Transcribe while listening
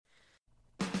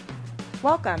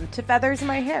Welcome to Feathers in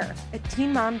My Hair, a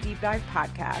Teen Mom Deep Dive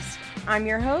podcast. I'm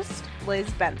your host, Liz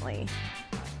Bentley.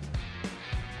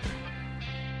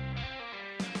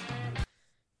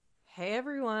 Hey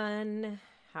everyone,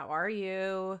 how are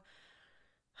you?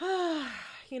 I'm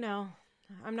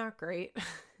not great.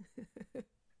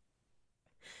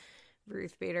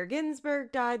 Ruth Bader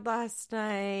Ginsburg died last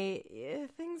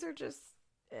night. Things are just,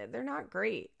 they're not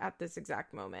great at this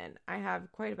exact moment. I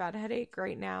have quite a bad headache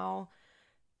right now,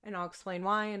 and I'll explain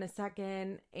why in a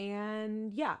second.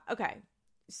 And yeah, okay.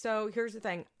 So here's the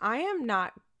thing. I am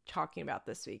not talking about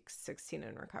this week's 16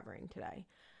 and Recovering today.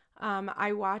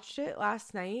 I watched it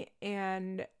last night,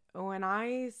 and when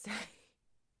I say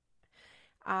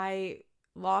I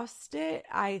lost it,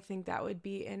 I think that would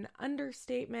be an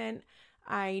understatement.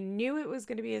 I knew it was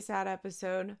going to be a sad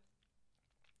episode.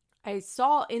 I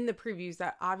saw in the previews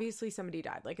that obviously somebody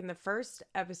died. Like in the first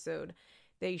episode,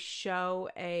 they show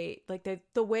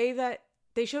the way that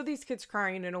they show these kids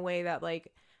crying in a way that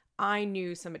like I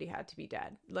knew somebody had to be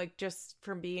dead, like just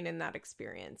from being in that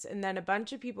experience. And then a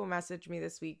bunch of people messaged me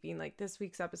this week being like, this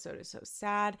week's episode is so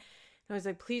sad. And I was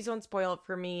like, please don't spoil it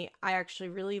for me. I actually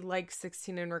really like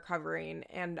 16 and Recovering,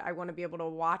 and I want to be able to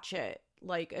watch it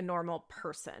like a normal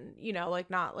person,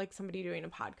 like not like somebody doing a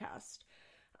podcast.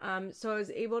 So I was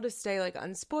able to stay like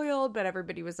unspoiled, but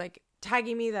everybody was like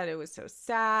tagging me that it was so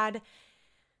sad.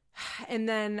 And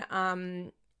then,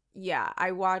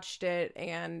 I watched it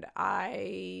and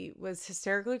I was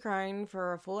hysterically crying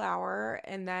for a full hour.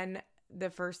 And then the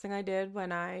first thing I did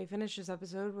when I finished this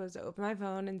episode was open my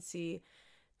phone and see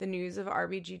the news of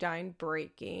RBG dying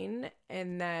breaking.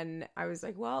 And then I was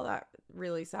like, well, that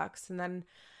really sucks. And then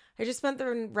I just spent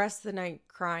the rest of the night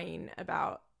crying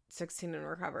about 16 and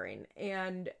Recovering.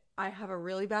 And I have a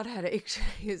really bad headache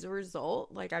today as a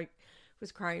result. Like I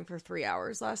was crying for 3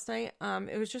 hours last night.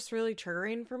 It was just really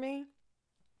triggering for me.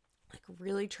 Like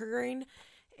really triggering.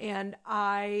 And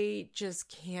I just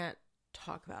can't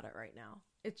talk about it right now.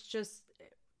 It's just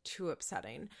too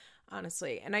upsetting,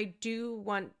 honestly. And I do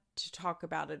want to talk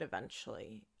about it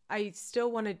eventually. I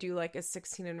still want to do like a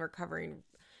 16 and Recovering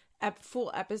full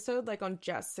episode, like on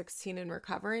just 16 and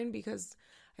Recovering, because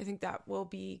I think that will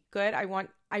be good. I want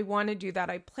to do that.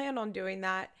 I plan on doing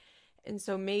that. And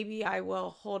so maybe I will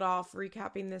hold off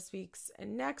recapping this week's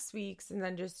and next week's and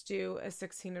then just do a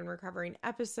 16 and Recovering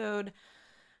episode.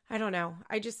 I don't know.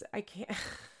 I can't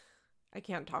I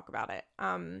can't talk about it.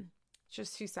 It's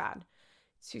just too sad.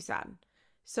 It's too sad.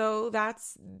 So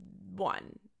that's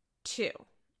 1. 2.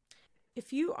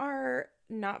 If you are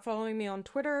not following me on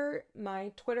Twitter,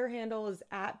 my Twitter handle is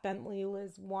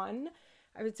 @BentleyLiz1.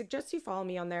 I would suggest you follow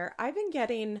me on there. I've been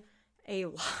getting a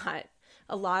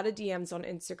lot of DMs on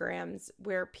Instagrams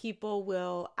where people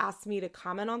will ask me to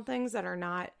comment on things that are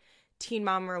not Teen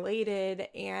Mom related.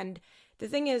 And the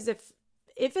thing is, if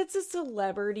it's a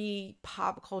celebrity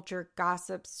pop culture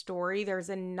gossip story, there's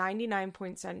a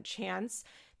 99% chance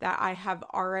that I have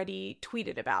already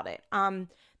tweeted about it.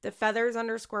 The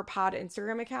Feathers_pod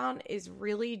Instagram account is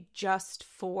really just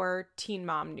for Teen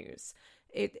Mom news.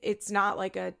 It's not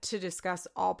like to discuss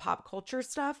all pop culture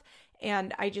stuff.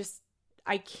 And I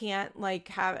can't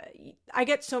I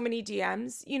get so many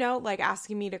DMs, like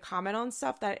asking me to comment on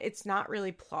stuff that it's not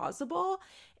really plausible.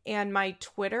 And my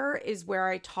Twitter is where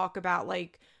I talk about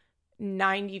like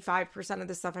 95% of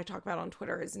the stuff I talk about on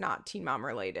Twitter is not Teen Mom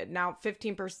related. Now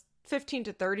 15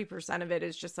 to 30% of it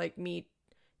is just like me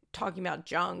talking about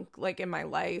junk like in my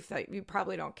life that you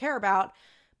probably don't care about.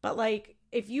 But like,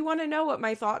 if you want to know what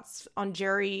my thoughts on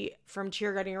Jerry from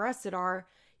Cheer Getting Arrested are,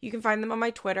 you can find them on my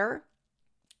Twitter.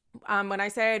 When I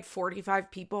say I had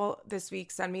 45 people this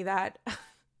week send me that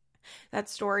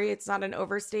story, it's not an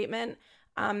overstatement.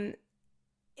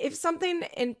 If something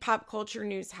in pop culture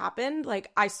news happened,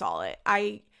 like I saw it.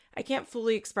 I can't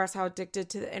fully express how addicted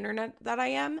to the internet that I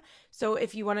am. So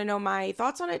if you want to know my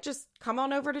thoughts on it, just come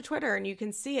on over to Twitter and you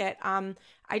can see it.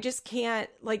 I just can't,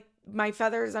 like my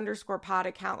Feathers_pod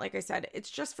account, like I said, it's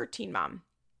just for Teen Mom.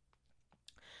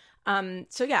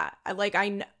 So yeah,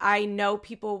 I know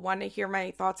people want to hear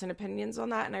my thoughts and opinions on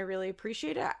that, and I really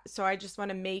appreciate it. So I just want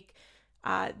to make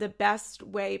the best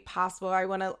way possible. I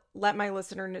want to let my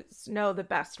listeners know the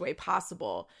best way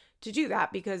possible to do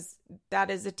that, because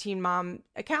that is a Teen Mom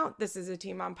account. This is a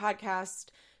Teen Mom podcast.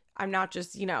 I'm not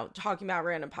just, talking about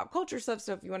random pop culture stuff.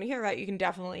 So if you want to hear that, you can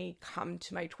definitely come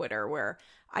to my Twitter where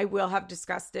I will have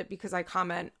discussed it, because I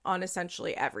comment on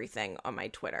essentially everything on my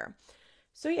Twitter.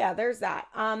 So yeah, there's that.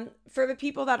 For the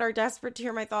people that are desperate to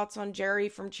hear my thoughts on Jerry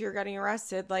from Cheer Getting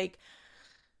Arrested, like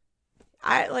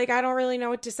I don't really know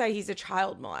what to say. He's a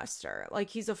child molester. Like,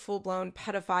 he's a full-blown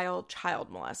pedophile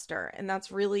child molester. And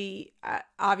that's really,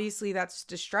 obviously that's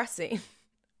distressing.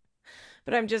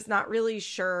 But I'm just not really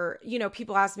sure. You know,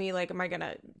 people ask me, like, am I going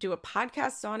to do a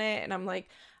podcast on it? And I'm like,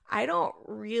 I don't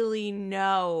really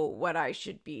know what I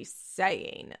should be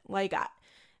saying. Like,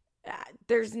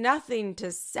 there's nothing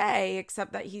to say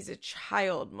except that he's a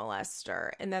child molester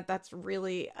and that's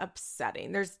really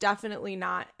upsetting. There's definitely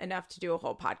not enough to do a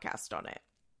whole podcast on it.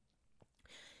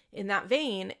 In that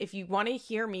vein, if you want to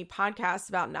hear me podcast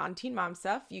about non-teen mom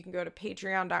stuff, you can go to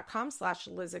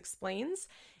patreon.com/LizExplains.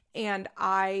 And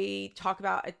I talk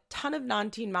about a ton of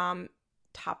non-teen mom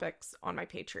topics on my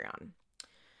Patreon.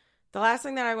 The last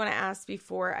thing that I want to ask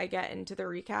before I get into the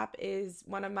recap is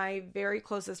one of my very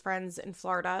closest friends in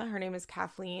Florida, her name is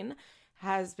Kathleen,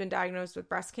 has been diagnosed with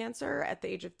breast cancer at the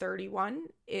age of 31.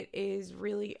 It is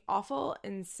really awful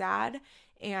and sad,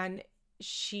 and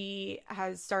she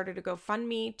has started a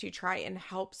GoFundMe to try and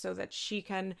help so that she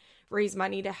can raise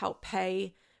money to help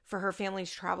pay for her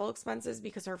family's travel expenses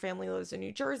because her family lives in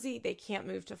New Jersey. They can't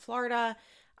move to Florida.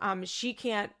 She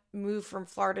can't move from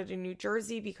Florida to New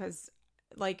Jersey because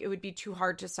like it would be too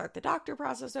hard to start the doctor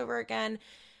process over again.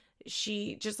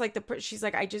 She's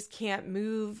like, I just can't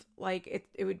move. Like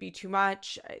it would be too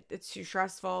much. It's too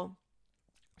stressful.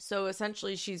 So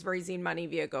essentially she's raising money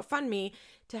via GoFundMe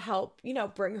to help, you know,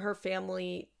 bring her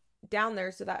family down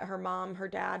there so that her mom, her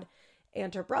dad,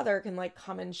 and her brother can like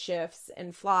come in shifts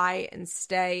and fly and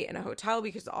stay in a hotel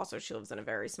because also she lives in a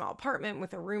very small apartment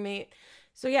with a roommate.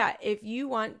 So yeah, if you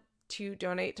want to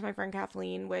donate to my friend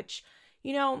Kathleen, which,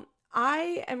 you know,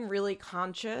 I am really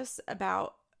conscious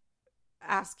about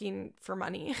asking for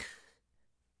money.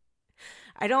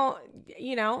 I don't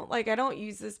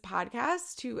use this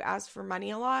podcast to ask for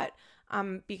money a lot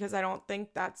because I don't think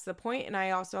that's the point. And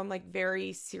I also am like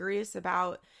very serious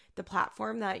about the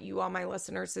platform that you all my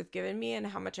listeners have given me and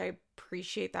how much I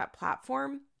appreciate that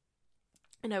platform.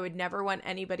 And I would never want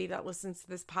anybody that listens to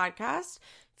this podcast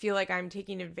feel like I'm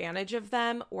taking advantage of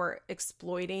them or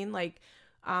exploiting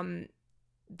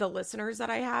the listeners that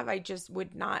I have. I just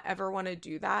would not ever want to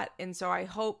do that. And so I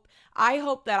hope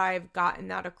that I've gotten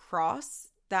that across,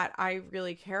 that I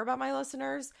really care about my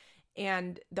listeners.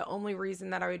 And the only reason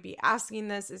that I would be asking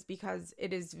this is because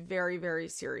it is very, very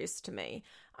serious to me.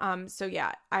 So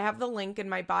yeah, I have the link in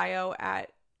my bio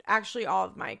at actually all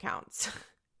of my accounts.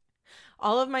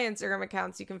 All of my Instagram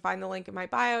accounts, you can find the link in my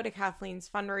bio to Kathleen's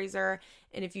fundraiser.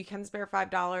 And if you can spare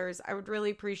 $5, I would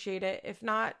really appreciate it. If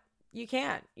not, you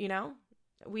can't, you know?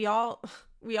 We all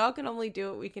can only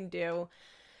do what we can do.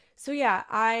 So yeah,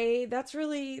 that's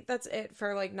it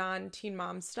for like non-teen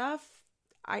mom stuff.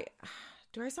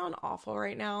 Do I sound awful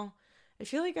right now? I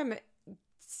feel like I'm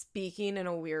speaking in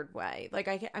a weird way.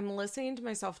 Like I'm listening to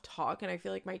myself talk and I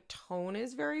feel like my tone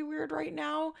is very weird right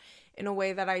now in a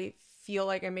way that I feel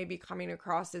like I may be coming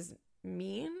across as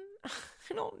mean.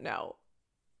 I don't know.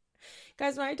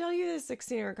 Guys, when I tell you this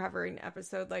 16 recovering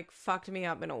episode like fucked me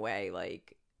up in a way,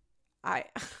 like I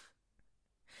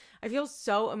feel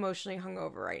so emotionally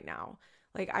hungover right now.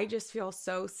 Like, I just feel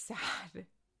so sad. I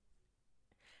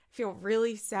feel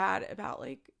really sad about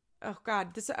like, oh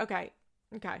God, okay.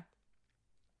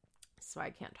 This is why I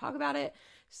can't talk about it.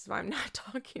 This is why I'm not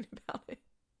talking about it.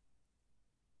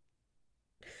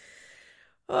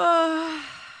 Oh,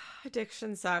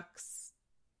 addiction sucks.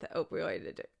 The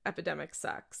opioid epidemic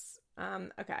sucks.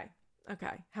 Okay.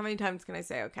 How many times can I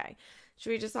say okay?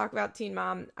 Should we just talk about Teen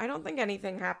Mom? I don't think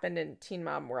anything happened in Teen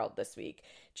Mom world this week.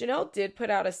 Janelle did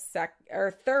put out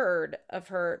a third of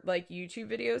her like YouTube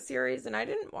video series, and I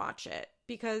didn't watch it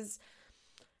because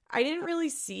I didn't really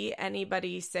see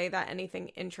anybody say that anything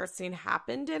interesting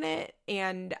happened in it,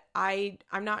 and I'm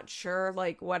not sure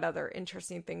like what other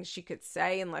interesting things she could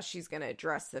say unless she's going to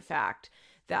address the fact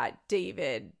that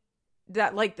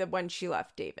when she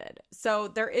left David. So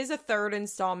there is a third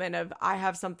installment of I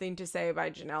Have Something to Say by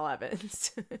Janelle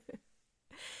Evans.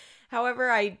 However,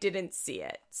 I didn't see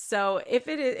it. So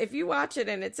if you watch it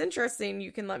and it's interesting,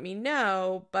 you can let me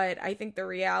know. But I think the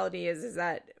reality is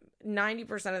that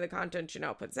 90% of the content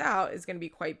Janelle puts out is going to be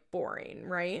quite boring,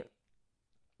 right?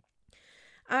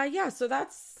 So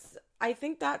I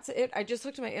think that's it. I just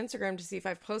looked at my Instagram to see if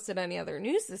I've posted any other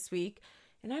news this week.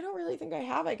 And I don't really think I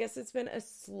have. I guess it's been a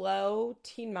slow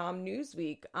Teen Mom news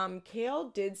week. Kale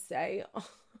did say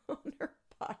on her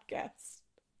podcast,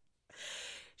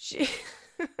 she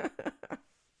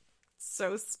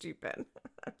so stupid.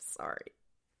 I'm sorry.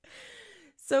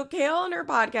 So Kale on her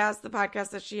podcast, the podcast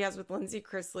that she has with Lindsay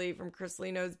Chrisley from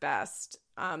Chrisley Knows Best,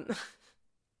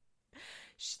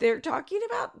 they're talking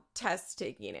about test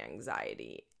taking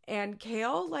anxiety. And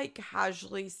Kale like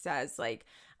casually says like,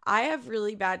 I have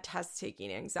really bad test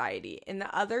taking anxiety. And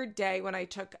the other day when I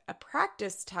took a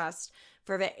practice test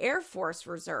for the Air Force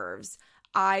Reserves,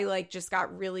 I like just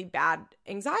got really bad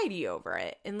anxiety over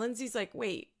it. And Lindsay's like,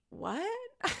 wait, what?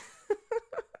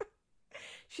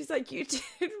 She's like, you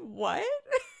did what?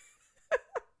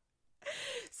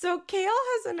 So Kale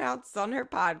has announced on her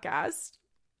podcast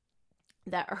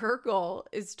that her goal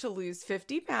is to lose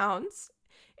 50 pounds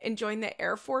and join the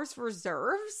Air Force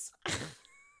Reserves.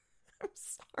 I'm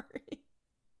sorry.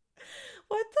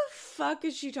 What the fuck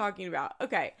is she talking about?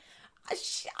 Okay.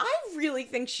 I really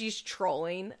think she's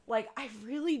trolling. Like, I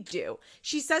really do.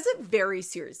 She says it very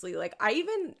seriously. Like,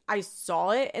 I saw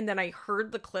it and then I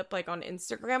heard the clip like on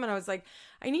Instagram and I was like,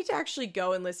 I need to actually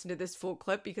go and listen to this full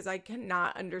clip because I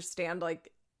cannot understand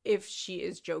like if she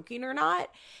is joking or not.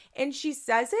 And she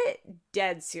says it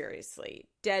dead seriously.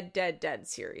 Dead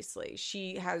seriously.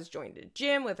 She has joined a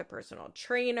gym with a personal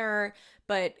trainer,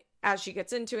 but as she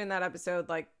gets into in that episode,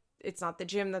 like, it's not the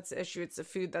gym that's the issue, it's the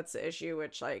food that's the issue,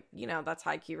 which, like, you know, that's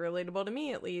high-key relatable to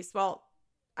me, at least. Well,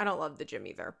 I don't love the gym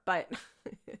either, but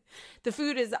the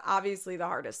food is obviously the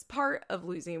hardest part of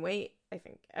losing weight. I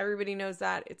think everybody knows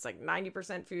that. It's like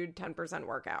 90% food, 10%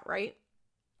 workout, right?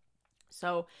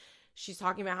 So she's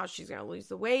talking about how she's going to lose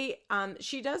the weight.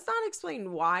 She does not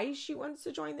explain why she wants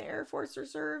to join the Air Force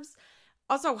Reserves.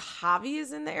 Also, Javi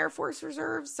is in the Air Force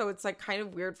Reserves, so it's like kind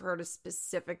of weird for her to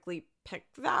specifically pick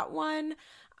that one.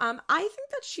 I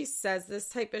think that she says this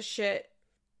type of shit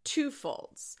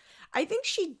twofolds. I think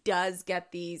she does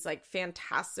get these like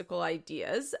fantastical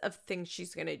ideas of things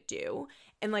she's going to do,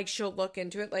 and like she'll look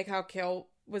into it, like how Kale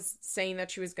was saying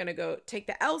that she was going to go take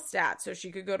the LSAT so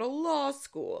she could go to law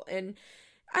school. And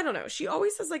I don't know, she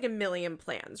always has like a million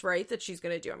plans, right, that she's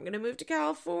going to do. I'm going to move to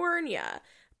California.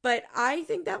 But I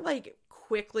think that like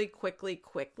quickly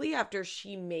after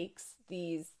she makes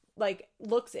these, like,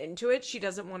 looks into it, she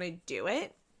doesn't want to do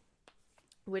it,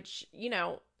 which, you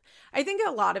know, I think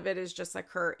a lot of it is just like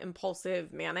her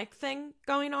impulsive manic thing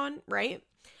going on, right?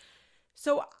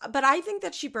 So, but I think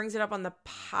that she brings it up on the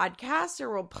podcast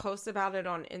or will post about it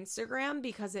on Instagram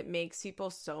because it makes people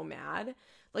so mad.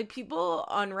 Like, people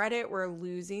on Reddit were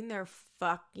losing their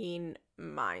fucking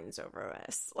minds over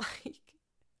this. Like,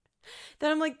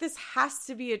 then I'm like, this has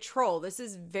to be a troll. This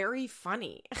is very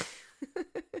funny.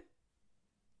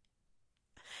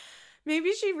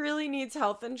 Maybe she really needs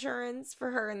health insurance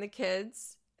for her and the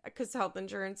kids because health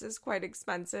insurance is quite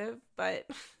expensive, but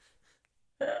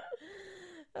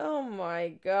oh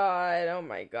my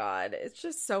God. It's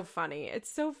just so funny.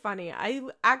 It's so funny. I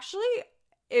actually,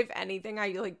 if anything, I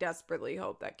like desperately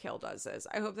hope that Kale does this.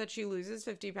 I hope that she loses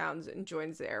 50 pounds and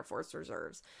joins the Air Force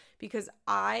Reserves because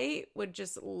I would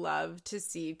just love to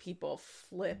see people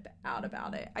flip out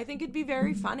about it. I think it'd be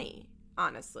very funny,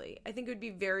 honestly. I think it would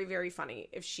be very, very funny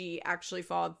if she actually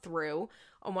followed through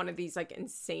on one of these like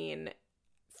insane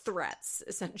threats,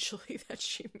 essentially, that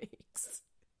she makes.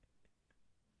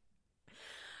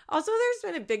 Also,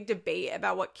 there's been a big debate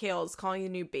about what Kale is calling the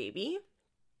new baby.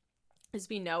 As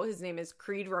we know, his name is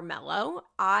Creed Romello.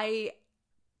 I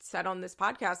said on this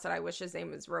podcast that I wish his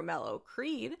name was Romello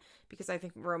Creed because I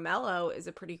think Romello is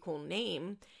a pretty cool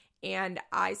name. And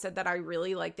I said that I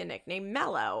really like the nickname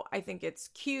Mello. I think it's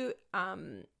cute.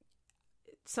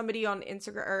 Somebody on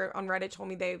Instagram or on Reddit told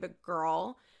me they have a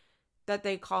girl that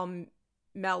they call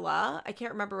Mella. I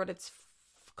can't remember what it's.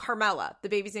 Carmela. The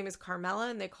baby's name is Carmela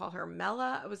and they call her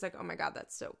Mella. I was like, oh my God,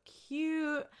 that's so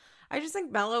cute. I just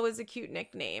think Mello is a cute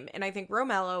nickname. And I think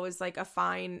Romello is like a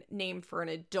fine name for an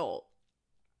adult,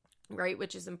 right?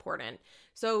 Which is important.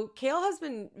 So Kale has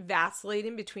been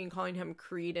vacillating between calling him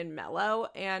Creed and Mello.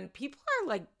 And people are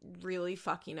like really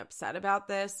fucking upset about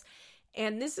this.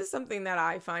 And this is something that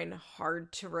I find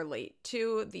hard to relate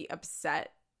to, the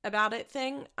upset about it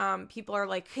thing. People are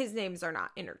like, his names are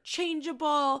not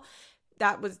interchangeable.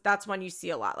 That's one you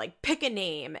see a lot, like pick a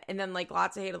name, and then like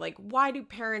lots of hate like, why do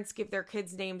parents give their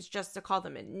kids names just to call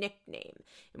them a nickname?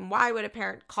 And why would a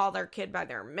parent call their kid by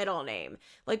their middle name?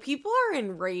 Like, people are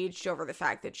enraged over the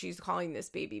fact that she's calling this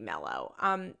baby Mello.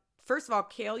 First of all,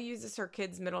 Kale uses her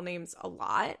kids' middle names a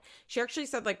lot. She actually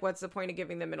said like, what's the point of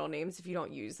giving them middle names if you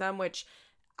don't use them, which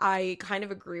I kind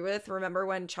of agree with. Remember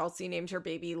when Chelsea named her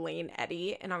baby Lane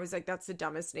Eddie? And I was like, that's the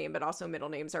dumbest name, but also middle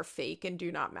names are fake and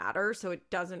do not matter. So it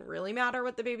doesn't really matter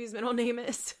what the baby's middle name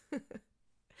is.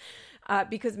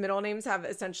 Because middle names have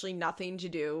essentially nothing to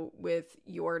do with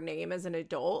your name as an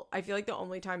adult. I feel like the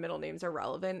only time middle names are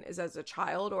relevant is as a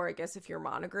child, or I guess if you're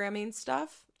monogramming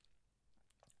stuff.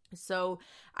 So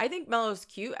I think Mello's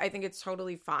cute. I think it's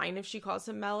totally fine if she calls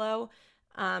him Mello.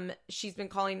 She's been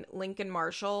calling Lincoln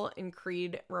Marshall and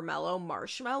Creed Romello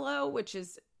Marshmallow, which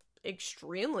is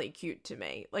extremely cute to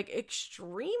me. Like,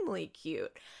 extremely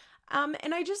cute. And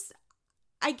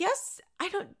I guess,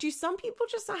 do some people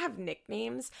just not have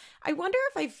nicknames? I wonder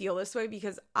if I feel this way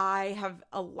because I have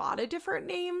a lot of different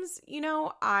names. You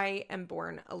know, I am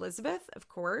born Elizabeth, of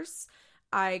course.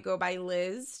 I go by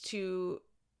Liz to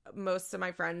most of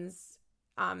my friends.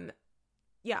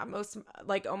 Almost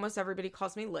everybody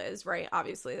calls me Liz, right?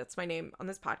 Obviously, that's my name on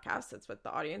this podcast. That's what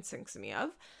the audience thinks of me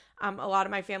of. A lot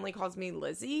of my family calls me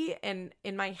Lizzie, and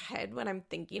in my head, when I'm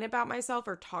thinking about myself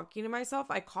or talking to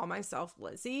myself, I call myself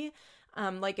Lizzie.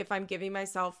 Like if I'm giving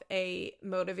myself a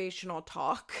motivational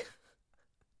talk,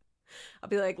 I'll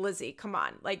be like, Lizzie, come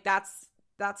on. Like that's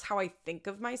how I think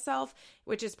of myself,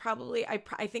 which is probably, I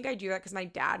think I do that because my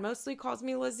dad mostly calls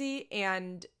me Lizzie,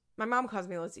 and my mom calls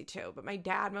me Lizzie too, but my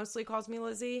dad mostly calls me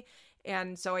Lizzie.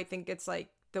 And so I think it's like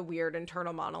the weird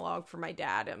internal monologue for my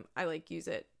dad, and I like use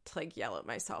it to like yell at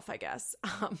myself, I guess.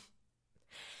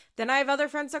 Then I have other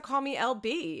friends that call me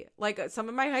LB. Like some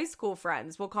of my high school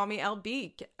friends will call me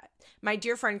LB. My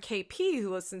dear friend KP,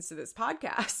 who listens to this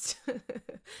podcast,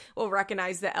 will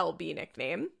recognize the LB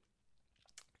nickname.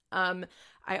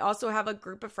 I also have a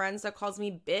group of friends that calls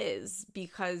me Biz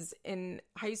because in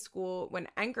high school when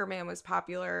Anchorman was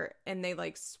popular and they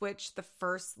like switched the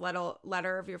first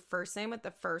letter of your first name with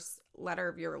the first letter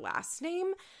of your last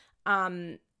name,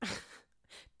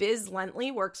 Biz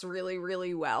Lentley works really,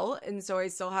 really well. And so I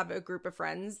still have a group of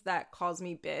friends that calls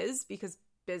me Biz because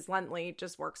Biz Lentley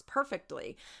just works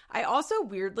perfectly. I also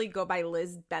weirdly go by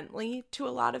Liz Bentley to a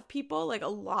lot of people. Like a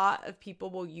lot of people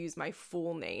will use my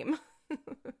full name.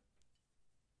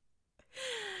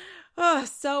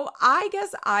 So I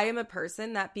guess I am a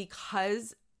person that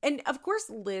because, and of course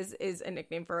Liz is a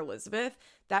nickname for Elizabeth,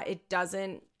 that it's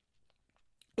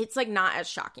like not as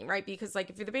shocking, right? Because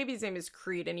like if the baby's name is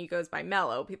Creed and he goes by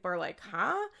Mello, people are like,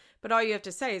 huh? But all you have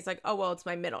to say is like, oh, well, it's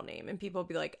my middle name. And people will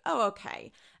be like, oh,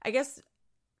 okay. I guess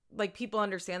like people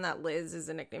understand that Liz is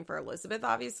a nickname for Elizabeth,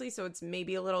 obviously. So it's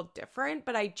maybe a little different,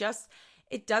 but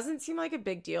it doesn't seem like a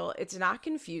big deal. It's not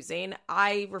confusing.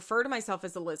 I refer to myself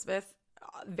as Elizabeth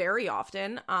very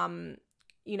often.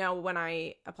 You know, when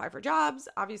I apply for jobs,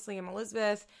 obviously I'm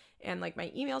Elizabeth, and like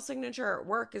my email signature at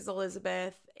work is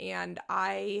Elizabeth. And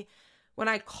when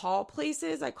I call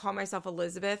places, I call myself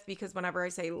Elizabeth because whenever I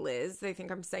say Liz, they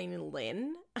think I'm saying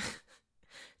Lynn.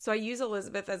 So I use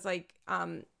Elizabeth as like,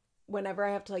 whenever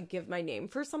I have to like give my name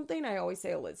for something, I always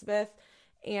say Elizabeth.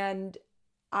 And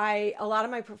a lot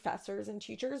of my professors and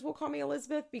teachers will call me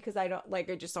Elizabeth because I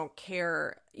just don't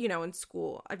care, you know, in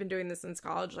school. I've been doing this since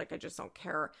college. Like, I just don't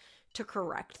care to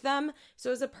correct them.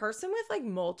 So as a person with like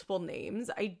multiple names,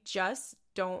 I just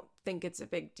don't think it's a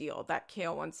big deal that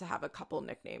Kale wants to have a couple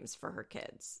nicknames for her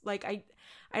kids. Like,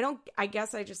 I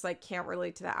guess I just like can't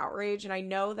relate to the outrage. And I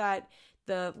know that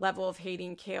the level of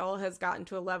hating Kale has gotten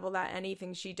to a level that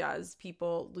anything she does,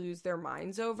 people lose their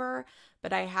minds over.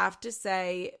 But I have to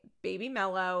say, Baby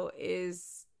Mello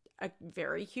is a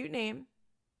very cute name.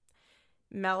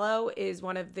 Mello is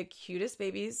one of the cutest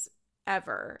babies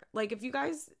ever. Like, if you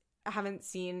guys haven't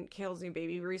seen Kale's new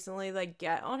baby recently, like,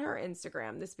 get on her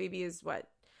Instagram. This baby is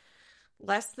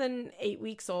less than 8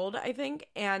 weeks old, I think,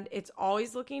 and it's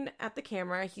always looking at the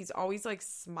camera. He's always like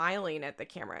smiling at the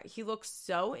camera. He looks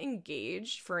so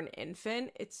engaged for an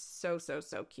infant. It's so, so,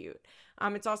 so cute.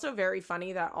 It's also very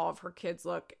funny that all of her kids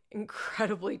look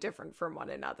incredibly different from one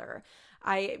another.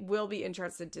 I will be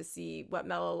interested to see what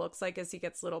Mello looks like as he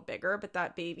gets a little bigger, but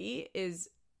that baby is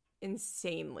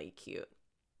insanely cute.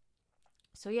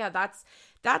 So yeah,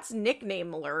 that's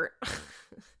nickname alert.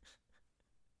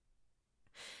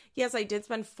 Yes, I did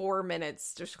spend 4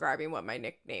 minutes describing what my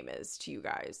nickname is to you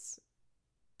guys.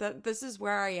 This is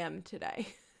where I am today.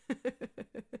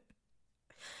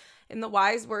 In the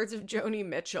wise words of Joni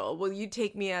Mitchell, will you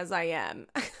take me as I am?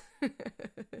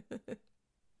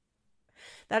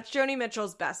 That's Joni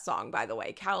Mitchell's best song, by the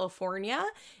way, California.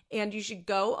 And you should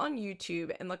go on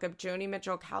YouTube and look up Joni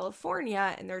Mitchell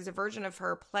California. And there's a version of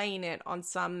her playing it on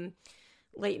some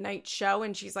late night show,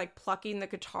 and she's like plucking the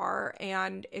guitar,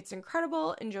 and it's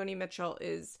incredible. And Joni Mitchell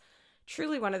is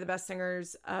truly one of the best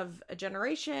singers of a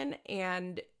generation,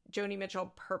 and Joni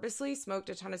Mitchell purposely smoked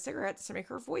a ton of cigarettes to make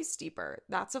her voice deeper.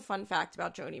 That's a fun fact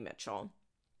about Joni Mitchell.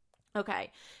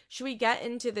 Okay, should we get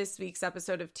into this week's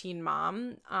episode of Teen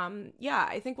Mom? Yeah,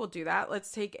 I think we'll do that.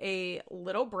 Let's take a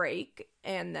little break,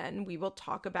 and then we will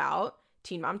talk about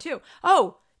Teen Mom 2.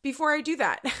 Oh, before I do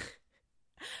that,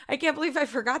 I can't believe I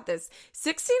forgot this.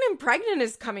 16 and Pregnant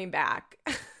is coming back.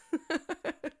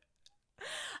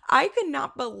 I could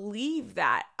not believe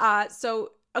that.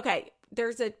 Okay,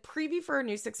 there's a preview for a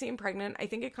new 16 Pregnant. I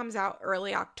think it comes out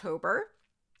early October.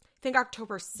 I think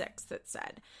October 6th, it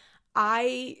said.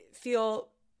 I feel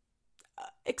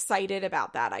excited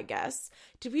about that, I guess.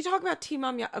 Did we talk about Teen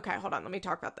Mom Young? Okay, hold on. Let me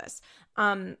talk about this.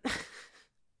 I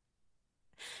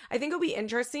think it'll be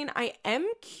interesting. I am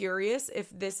curious if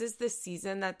this is the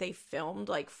season that they filmed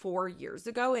like 4 years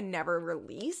ago and never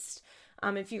released.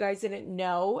 If you guys didn't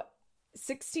know,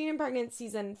 16 and Pregnant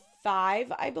season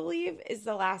 5, I believe, is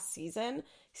the last season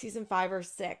 5 or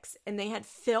 6, and they had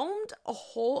filmed a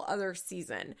whole other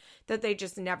season that they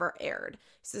just never aired.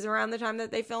 This is around the time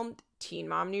that they filmed Teen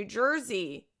Mom New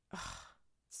Jersey. Ugh,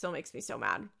 still makes me so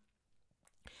mad.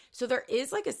 So there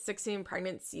is like a 16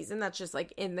 Pregnant season that's just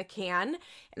like in the can,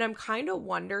 and I'm kind of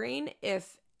wondering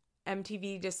if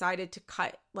MTV decided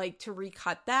to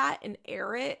recut that and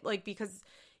air it, like, because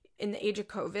in the age of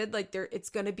COVID, like,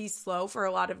 it's going to be slow for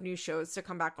a lot of new shows to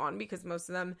come back on, because most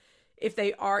of them, if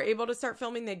they are able to start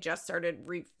filming, they just started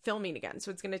filming again. So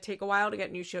it's going to take a while to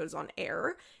get new shows on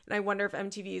air. And I wonder if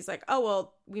MTV is like, oh,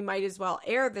 well, we might as well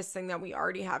air this thing that we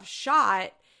already have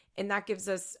shot. And that gives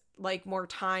us like more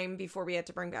time before we had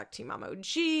to bring back Teen Mom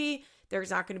OG. There's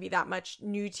not going to be that much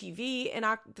new TV in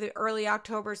the early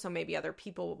October. So maybe other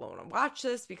people will want to watch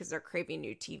this because they're craving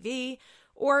new TV.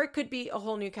 Or it could be a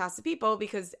whole new cast of people,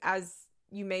 because as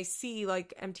you may see,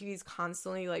 like, MTV's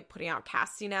constantly like putting out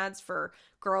casting ads for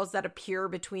girls that appear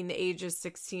between the ages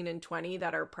 16 and 20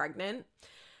 that are pregnant.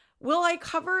 Will I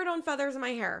cover it on Feathers in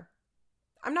My Hair?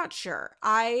 I'm not sure.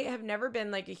 I have never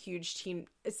been like a huge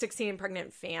 16 and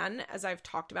Pregnant fan, as I've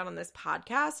talked about on this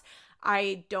podcast.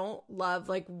 I don't love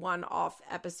like one-off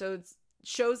episodes,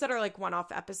 shows that are like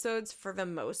one-off episodes for the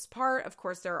most part. Of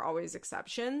course, there are always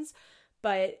exceptions.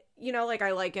 But, you know, like,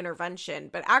 I like Intervention.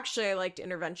 But actually, I liked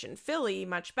Intervention Philly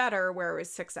much better, where it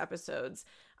was 6 episodes.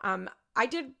 I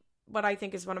did what I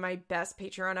think is one of my best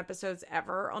Patreon episodes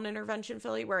ever on Intervention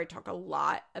Philly, where I talk a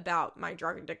lot about my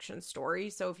drug addiction story.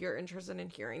 So if you're interested in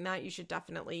hearing that, you should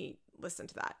definitely listen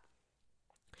to that.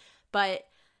 But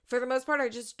for the most part, I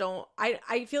just don't,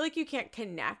 I feel like you can't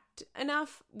connect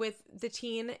enough with the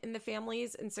teen in the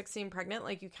families in 16 Pregnant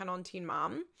like you can on Teen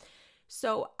Mom.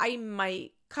 So I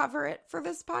might cover it for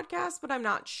this podcast, but I'm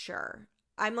not sure.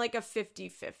 I'm like a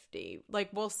 50-50. Like,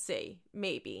 we'll see.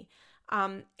 Maybe.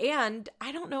 And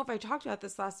I don't know if I talked about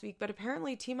this last week, but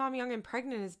apparently Teen Mom Young and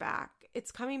Pregnant is back.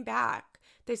 It's coming back.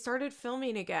 They started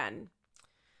filming again.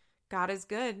 God is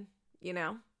good. You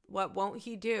know, what won't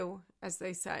he do, as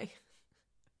they say.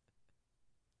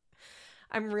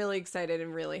 I'm really excited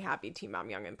and really happy Teen Mom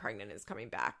Young and Pregnant is coming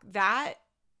back. That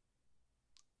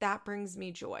brings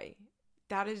me joy.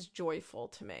 That is joyful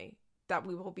to me, that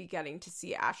we will be getting to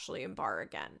see Ashley and Bar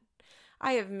again.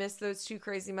 I have missed those two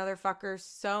crazy motherfuckers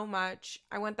so much.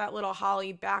 I want that little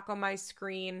Holly back on my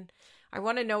screen. I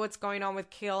want to know what's going on with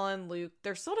Kayla and Luke.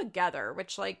 They're still together,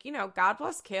 which, like, you know, God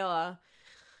bless Kayla.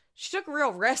 She took a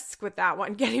real risk with that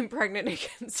one, getting pregnant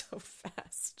again so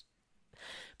fast.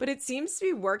 But it seems to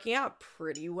be working out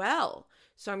pretty well.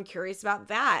 So I'm curious about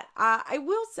that. I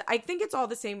will say, I think it's all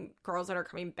the same girls that are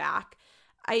coming back.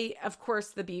 Of course,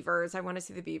 the Beavers. I want to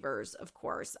see the Beavers, of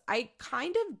course. I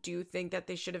kind of do think that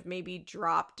they should have maybe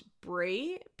dropped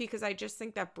Brie, because I just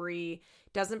think that Brie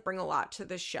doesn't bring a lot to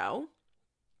the show.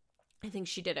 I think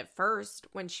she did at first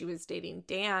when she was dating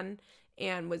Dan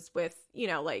and was with, you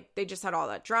know, like, they just had all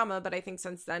that drama. But I think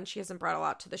since then she hasn't brought a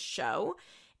lot to the show.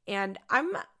 And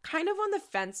I'm kind of on the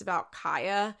fence about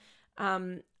Kaya.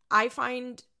 I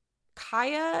find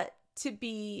Kaya to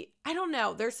be, I don't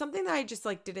know, there's something that I just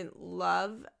like didn't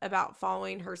love about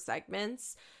following her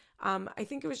segments. I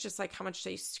think it was just like how much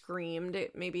they screamed.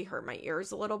 It maybe hurt my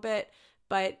ears a little bit.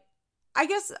 But I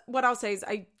guess what I'll say is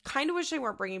I kind of wish they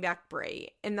weren't bringing back Brie,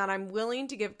 and that I'm willing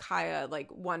to give Kaya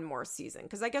like one more season,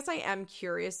 because I guess I am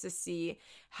curious to see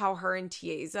how her and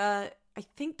Tiesa, I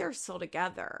think they're still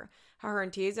together, how her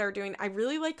and Tiesa are doing. I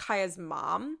really like Kaya's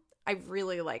mom.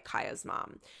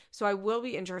 So I will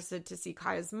be interested to see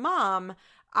Kaya's mom.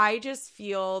 I just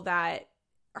feel that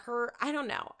I don't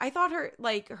know. I thought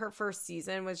her first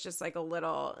season was just like a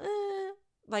little,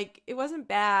 like, it wasn't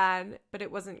bad, but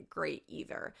it wasn't great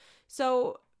either.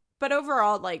 So, but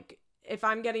overall, like, if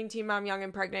I'm getting Teen Mom Young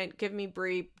and Pregnant, give me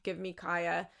Brie, give me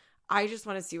Kaya. I just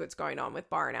want to see what's going on with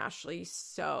Bar and Ashley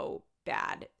so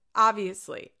bad.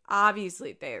 Obviously,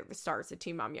 they are the stars of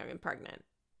Teen Mom Young and Pregnant.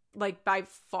 Like, by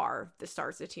far the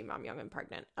stars of Teen Mom Young and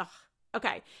Pregnant. Ugh.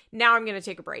 Okay, now I'm going to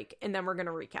take a break, and then we're going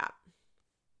to recap.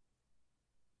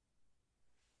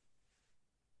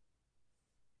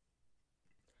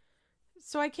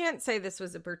 So I can't say this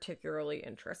was a particularly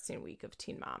interesting week of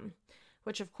Teen Mom.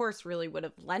 which of course really would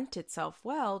have lent itself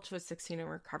well to a 16 and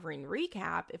recovering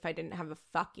recap if I didn't have a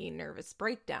fucking nervous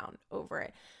breakdown over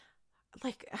it.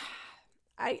 Like,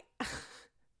 I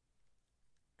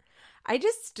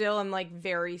just still am like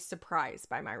very surprised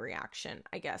by my reaction,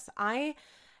 I guess. I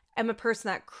am a person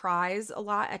that cries a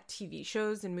lot at TV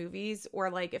shows and movies, or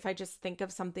like if I just think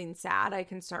of something sad, I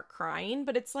can start crying,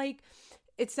 but it's like,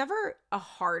 it's never a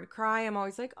hard cry. I'm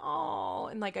always like, oh,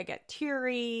 and like I get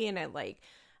teary and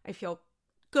I feel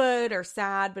good or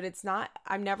sad, but it's not,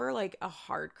 I'm never like a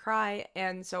hard cry.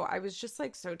 And so I was just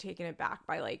like so taken aback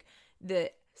by like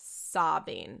the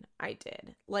sobbing I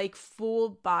did, like full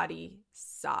body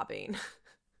sobbing.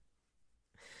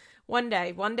 One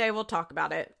day we'll talk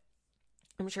about it.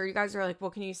 I'm sure you guys are like, well,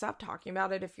 can you stop talking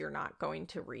about it if you're not going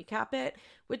to recap it?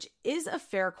 Which is a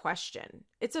fair question.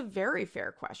 It's a very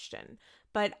fair question.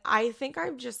 But I think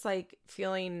I'm just like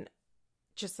feeling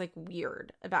just like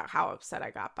weird about how upset I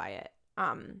got by it.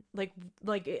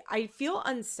 I feel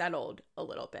unsettled a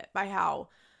little bit by how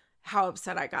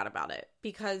upset I got about it,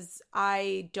 because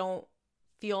I don't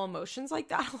feel emotions like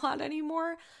that a lot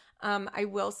anymore. I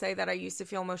will say that I used to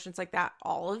feel emotions like that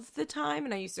all of the time,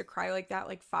 and I used to cry like that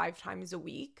like 5 times a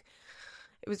week.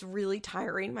 It was really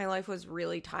tiring. My life was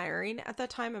really tiring at that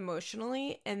time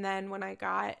emotionally. And then when I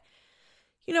got,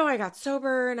 I got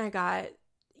sober and I got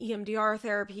EMDR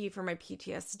therapy for my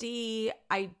PTSD,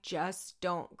 I just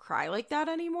don't cry like that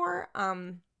anymore.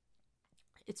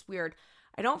 It's weird.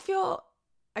 I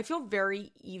feel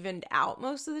very evened out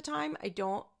most of the time. I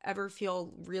don't ever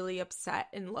feel really upset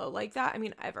and low like that. I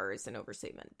mean, ever is an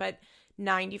overstatement, but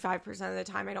 95% of the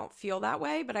time I don't feel that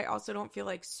way, but I also don't feel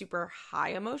like super high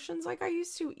emotions like I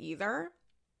used to either.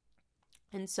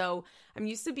 And so I'm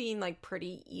used to being like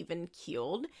pretty even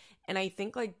keeled. And I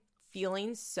think like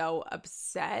feeling so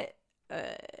upset,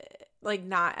 like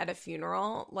not at a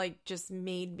funeral, like just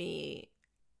it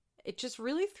just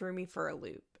really threw me for a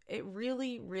loop. It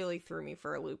really, really threw me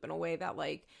for a loop in a way that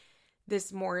like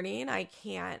this morning I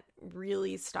can't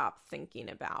really stop thinking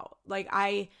about. Like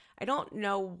I don't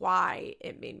know why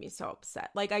it made me so upset.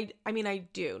 Like I mean I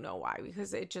do know why,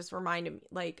 because it just reminded me,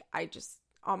 like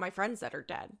all my friends that are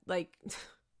dead, like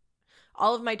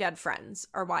all of my dead friends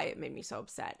are why it made me so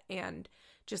upset. And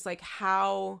just like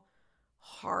how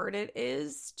hard it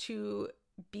is to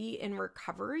be in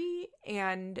recovery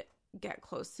and get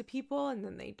close to people and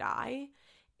then they die,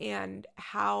 and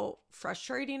how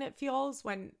frustrating it feels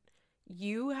when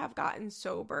you have gotten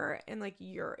sober and like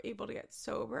you're able to get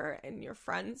sober and your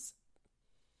friends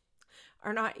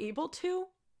are not able to.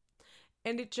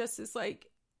 And it just is like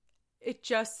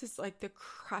the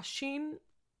crushing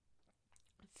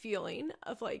feeling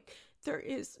of like there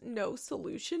is no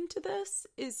solution to this.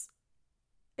 It's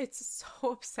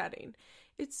so upsetting.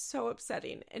 It's so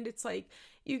upsetting. And it's like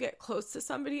you get close to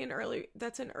somebody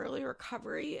that's in early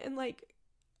recovery, and like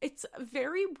it's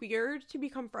very weird to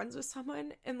become friends with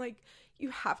someone and like you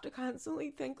have to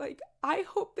constantly think like, I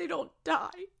hope they don't die.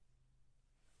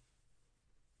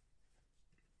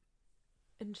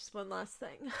 And just one last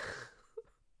thing.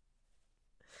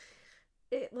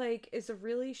 It like is a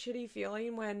really shitty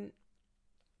feeling when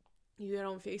you get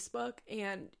on Facebook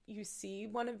and you see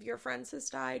one of your friends has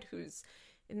died who's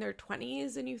in their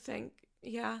 20s, and you think,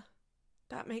 yeah,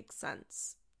 that makes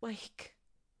sense. Like,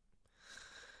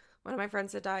 one of my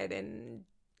friends that died in,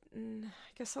 I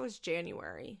guess that was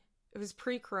January. It was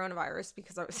pre-coronavirus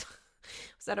because I was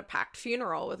at a packed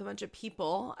funeral with a bunch of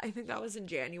people. I think that was in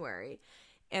January.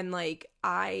 And like,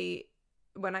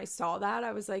 when I saw that,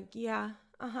 I was like, yeah,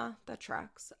 that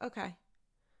tracks. Okay.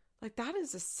 Like, that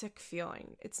is a sick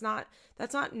feeling. That's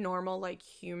not normal, like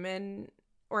human,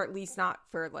 or at least not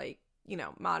for like,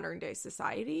 modern day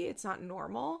society. It's not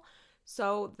normal.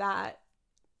 So that,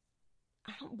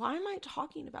 why am I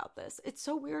talking about this? It's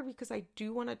so weird because I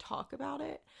do want to talk about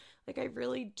it. Like, I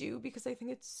really do, because I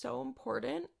think it's so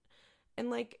important. And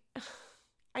like,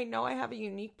 I know I have a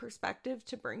unique perspective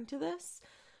to bring to this,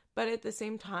 but at the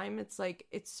same time, it's like,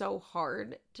 it's so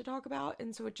hard to talk about.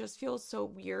 And so it just feels so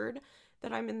weird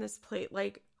that I'm in this place.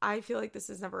 Like, I feel like this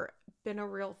has never been a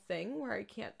real thing where I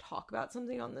can't talk about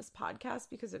something on this podcast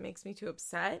because it makes me too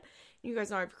upset. You guys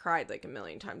know I've cried like a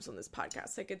million times on this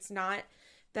podcast. Like, it's not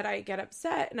that I get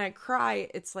upset and I cry.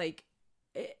 It's like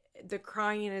the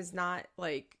crying is not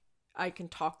like I can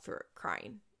talk through it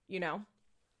crying,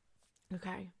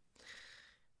 Okay.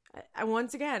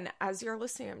 Once again, as you're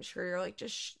listening, I'm sure you're like,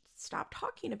 just stop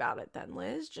talking about it then,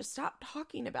 Liz. Just stop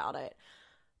talking about it.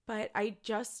 But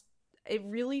it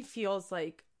really feels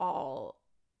like all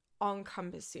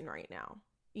encompassing right now,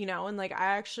 and like,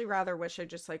 I actually rather wish I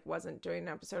just like wasn't doing an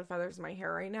episode of Feathers in My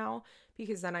Hair right now,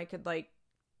 because then I could like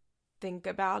think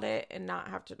about it and not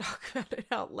have to talk about it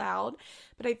out loud.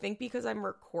 But I think because I'm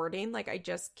recording, like I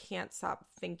just can't stop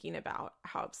thinking about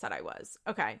how upset I was.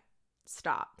 Okay,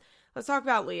 stop. Let's talk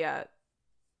about Leah,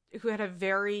 who had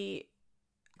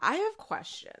I have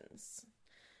questions.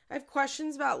 I have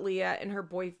questions about Leah and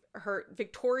her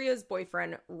Victoria's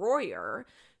boyfriend, Royer,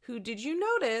 who, did you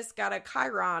notice, got a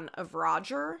chyron of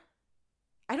Roger?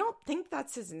 I don't think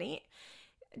that's his name.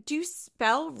 Do you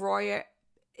spell Royer?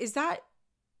 Is that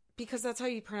because that's how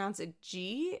you pronounce a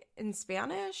G in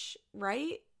Spanish,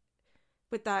 right?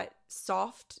 With that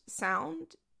soft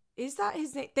sound. Is that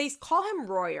his name? They call him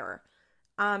Royer.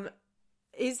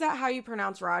 Is that how you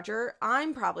pronounce Roger?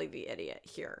 I'm probably the idiot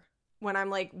here. When I'm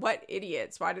like, what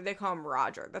idiots? Why do they call him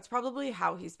Roger? That's probably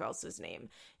how he spells his name.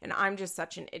 And I'm just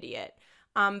such an idiot.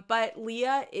 But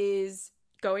Leah is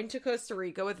going to Costa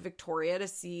Rica with Victoria to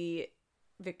see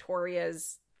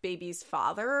Victoria's baby's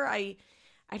father. I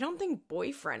don't think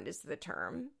boyfriend is the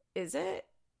term, is it?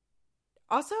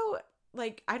 Also,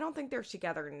 like, I don't think they're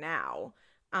together now.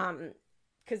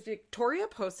 Because Victoria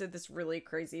posted this really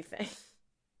crazy thing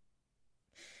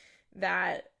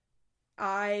that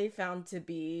I found to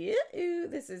be,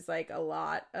 this is like a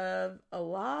lot of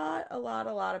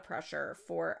pressure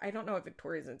for, I don't know what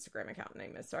Victoria's Instagram account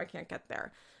name is, so I can't get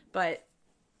there, but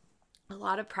a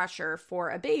lot of pressure for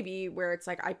a baby where it's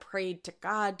like, I prayed to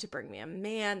God to bring me a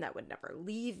man that would never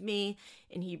leave me,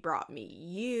 and he brought me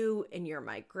you, and you're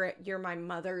my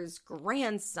mother's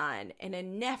grandson and a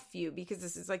nephew, because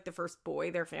this is like the first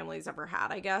boy their family's ever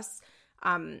had, I guess.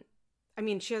 I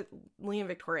mean, Leah and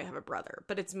Victoria have a brother,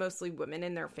 but it's mostly women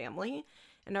in their family.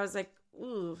 And I was like,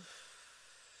 ooh.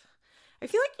 I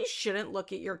feel like you shouldn't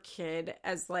look at your kid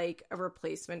as like a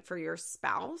replacement for your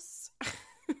spouse. I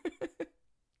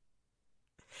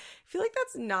feel like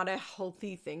that's not a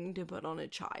healthy thing to put on a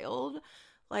child.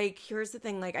 Like, here's the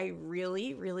thing. Like, I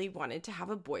really, really wanted to have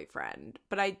a boyfriend,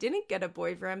 but I didn't get a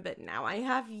boyfriend, but now I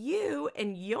have you,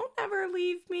 and you'll never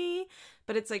leave me.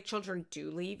 But it's like children do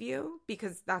leave you,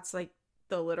 because that's like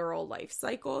the literal life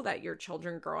cycle, that your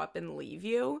children grow up and leave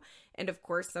you. And of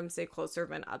course, some stay closer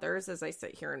than others, as I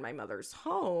sit here in my mother's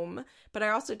home. But I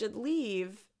also did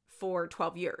leave for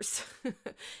 12 years.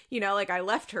 You know, like I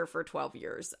left her for 12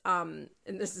 years. And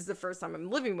this is the first time I'm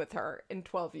living with her in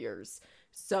 12 years.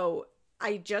 So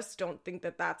I just don't think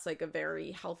that that's like a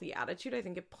very healthy attitude. I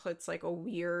think it puts like a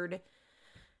weird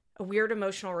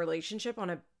emotional relationship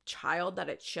on a child that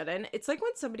it shouldn't. It's like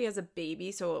when somebody has a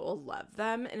baby so it will love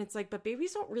them, and it's like, but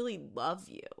babies don't really love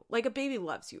you. Like, a baby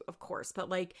loves you, of course, but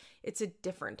like it's a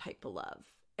different type of love,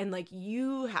 and like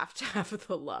you have to have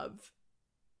the love.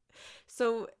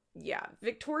 So yeah,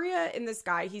 Victoria and this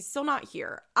guy, he's still not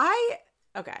here.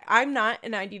 I'm not a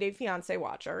 90 Day Fiancé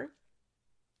watcher,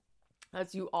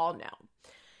 as you all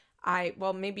know.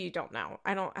 Well, maybe you don't know.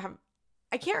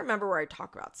 I can't remember where I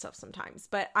talk about stuff sometimes,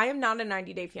 but I am not a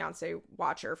 90 Day Fiancé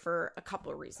watcher for a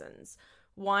couple of reasons.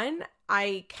 One,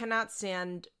 I cannot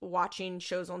stand watching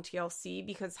shows on TLC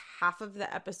because half of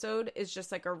the episode is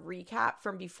just like a recap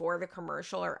from before the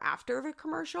commercial or after the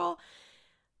commercial.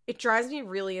 It drives me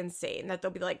really insane that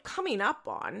they'll be like coming up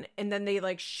on, and then they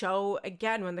like show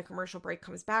again when the commercial break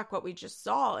comes back what we just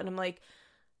saw. And I'm like,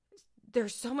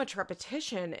 there's so much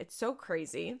repetition. It's so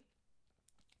crazy.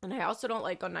 And I also don't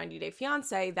like on 90 Day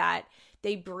Fiancé that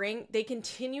they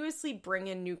continuously bring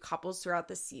in new couples throughout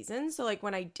the season. So like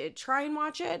when I did try and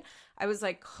watch it, I was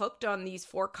like hooked on these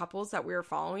 4 couples that we were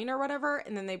following or whatever.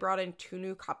 And then they brought in 2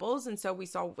 new couples. And so we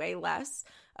saw way less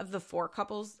of the 4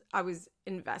 couples I was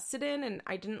invested in. And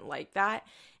I didn't like that.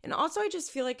 And also I just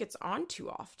feel like it's on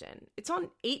too often. It's on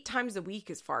 8 times a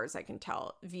week as far as I can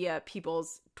tell via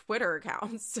people's Twitter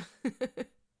accounts.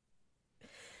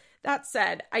 That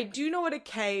said, I do know what a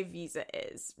K visa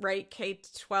is, right?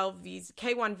 K-12 visa,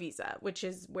 K-1 visa, which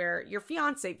is where your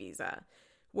fiance visa,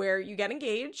 where you get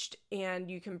engaged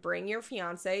and you can bring your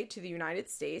fiance to the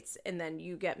United States, and then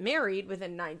you get married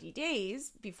within 90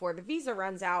 days before the visa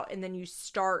runs out, and then you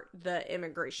start the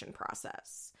immigration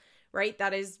process, right?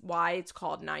 That is why it's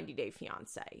called 90 Day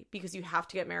Fiancé, because you have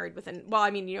to get married within, well,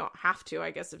 I mean, you don't have to, I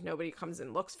guess, if nobody comes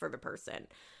and looks for the person,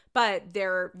 but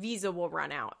their visa will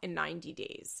run out in 90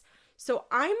 days. So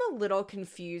I'm a little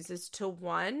confused as to,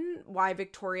 one, why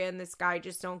Victoria and this guy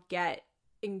just don't get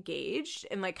engaged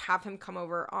and like have him come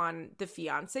over on the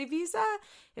fiance visa,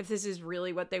 if this is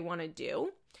really what they want to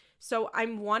do. So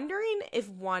I'm wondering if,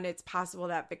 one, it's possible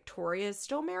that Victoria is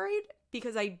still married,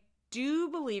 because I do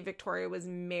believe Victoria was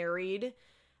married.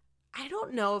 I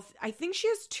don't know I think she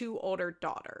has 2 older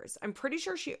daughters. I'm pretty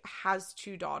sure she has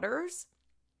 2 daughters.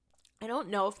 I don't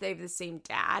know if they have the same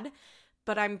dad,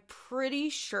 but I'm pretty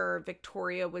sure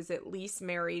Victoria was at least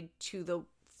married to the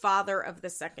father of the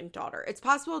second daughter. It's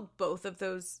possible both of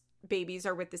those babies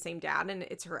are with the same dad and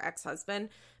it's her ex-husband,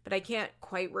 but I can't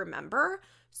quite remember.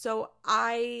 So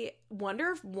I wonder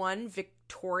if one,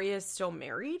 Victoria is still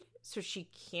married, so she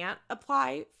can't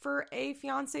apply for a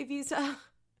fiancé visa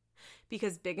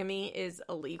because bigamy is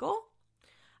illegal.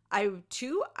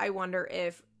 I wonder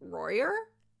if Royer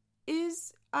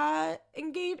is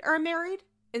engaged or married,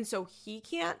 and so he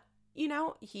can't,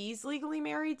 he's legally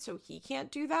married, so he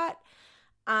can't do that.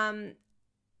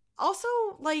 Also,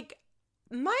 like,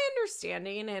 my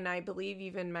understanding, and I believe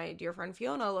even my dear friend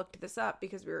Fiona looked this up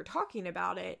because we were talking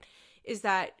about it, is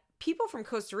that people from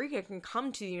Costa Rica can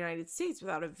come to the United States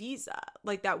without a visa.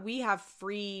 Like, that we have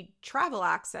free travel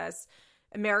access.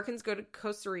 Americans go to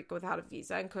Costa Rica without a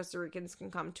visa, and Costa Ricans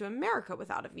can come to America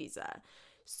without a visa.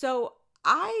 So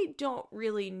I don't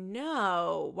really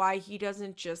know why he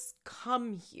doesn't just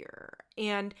come here.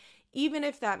 And even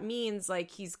if that means,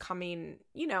 like, he's coming,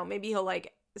 maybe he'll,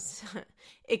 like,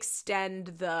 extend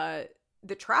the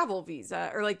travel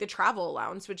visa or, like, the travel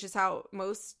allowance, which is how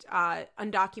most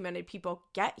undocumented people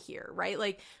get here, right?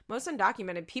 Like, most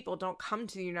undocumented people don't come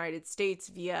to the United States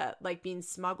via, like, being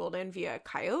smuggled in via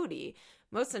Coyote.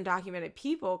 Most undocumented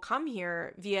people come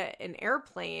here via an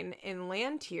airplane and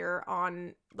land here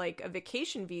on, like, a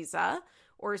vacation visa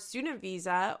or a student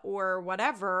visa or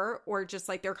whatever, or just,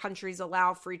 like, their countries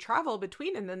allow free travel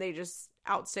between, and then they just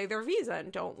outstay their visa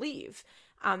and don't leave.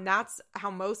 That's how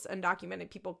most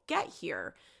undocumented people get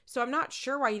here. So I'm not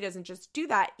sure why he doesn't just do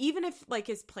that, even if, like,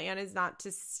 his plan is not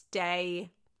to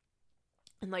stay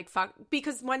and, like, fuck,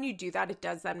 because when you do that, it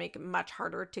does then make it much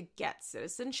harder to get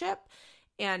citizenship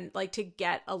and, like, to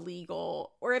get a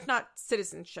legal, or if not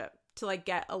citizenship, to, like,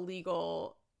 get a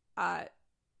legal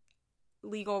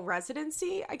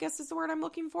residency, I guess is the word I'm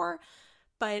looking for.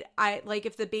 But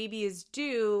if the baby is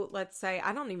due, let's say,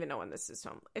 I don't even know when this is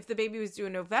from. If the baby was due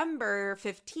on November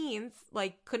 15th,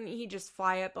 like, couldn't he just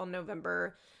fly up on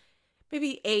November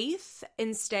maybe 8th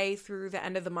and stay through the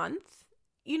end of the month?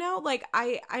 Like,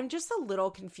 I'm just a little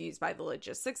confused by the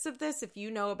logistics of this. If you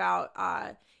know about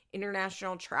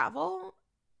international travel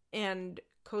and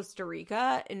Costa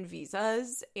Rica and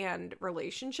visas and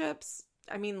relationships,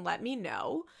 I mean, let me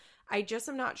know. I just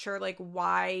am not sure, like,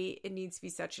 why it needs to be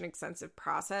such an extensive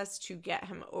process to get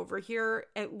him over here,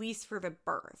 at least for the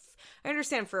birth. I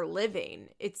understand for living,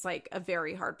 it's, like, a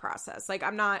very hard process. Like,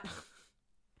 I'm not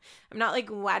like,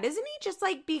 why doesn't he just,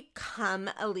 like, become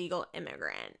a legal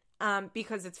immigrant?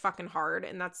 Because it's fucking hard,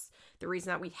 and that's the reason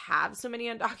that we have so many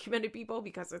undocumented people,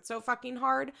 because it's so fucking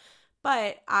hard.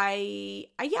 But I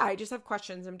just have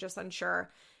questions. I'm just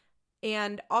unsure.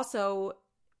 And also,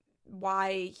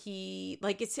 why he,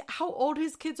 like, it's how old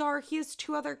his kids are. He has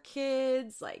 2 other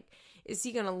kids. Like, is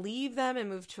he gonna leave them and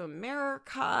move to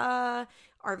America?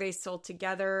 Are they still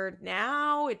together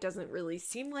now? It doesn't really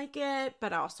seem like it,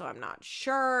 but also I'm not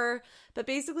sure. But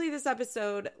basically, this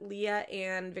episode, Leah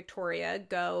and Victoria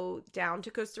go down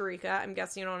to Costa Rica, I'm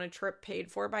guessing on a trip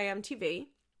paid for by MTV,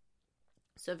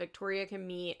 so Victoria can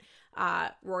meet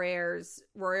Royer's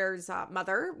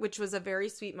mother, which was a very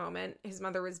sweet moment. His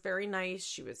mother was very nice.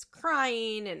 She was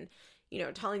crying and,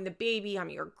 telling the baby, I'm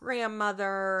your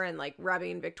grandmother, and, like,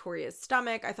 rubbing Victoria's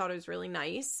stomach. I thought it was really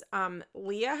nice.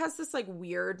 Leah has this, like,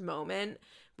 weird moment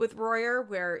with Royer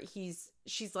where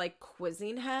she's like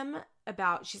quizzing him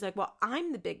about, she's like, well,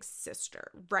 I'm the big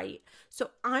sister, right?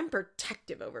 So I'm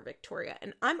protective over Victoria,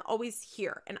 and I'm always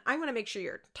here, and I want to make sure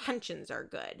your intentions are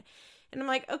good. And I'm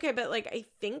like, okay, but, like, I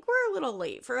think we're a little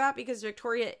late for that because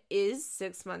Victoria is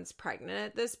 6 months pregnant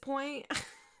at this point.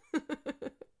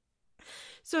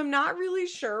 So I'm not really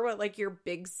sure what, like, your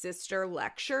big sister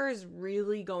lecture is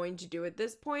really going to do at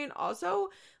this point. Also,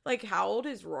 like, how old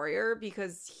is Royer?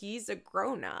 Because he's a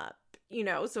grown-up,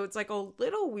 So it's, like, a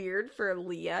little weird for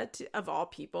Leah, of all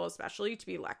people especially, to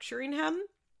be lecturing him.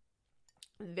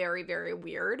 Very, very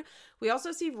weird. We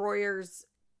also see Royer's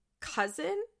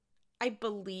cousin, I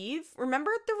believe.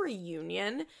 Remember at the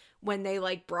reunion when they,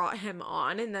 like, brought him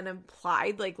on and then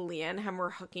implied, like, Leah and him were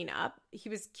hooking up? He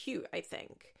was cute, I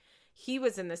think. He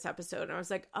was in this episode, and I was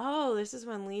like, oh, this is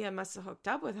when Leah must have hooked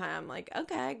up with him. Like,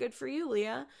 okay, good for you,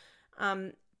 Leah.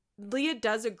 Leah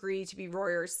does agree to be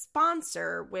Royer's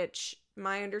sponsor, which,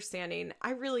 my understanding,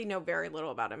 I really know very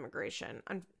little about immigration.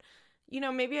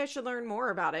 Maybe I should learn more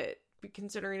about it,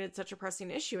 considering it's such a pressing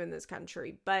issue in this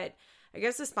country. But I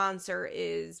guess a sponsor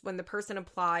is when the person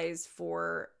applies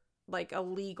for, like, a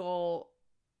legal,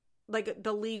 like,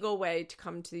 the legal way to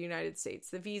come to the United States,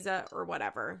 the visa or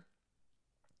whatever.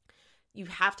 You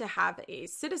have to have a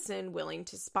citizen willing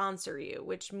to sponsor you,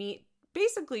 which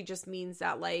basically just means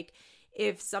that, like,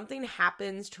 if something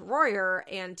happens to Royer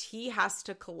and he has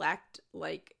to collect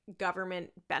like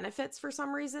government benefits for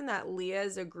some reason, that Leah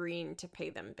is agreeing to pay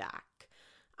them back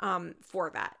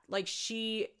for that. Like,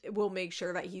 she will make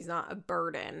sure that he's not a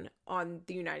burden on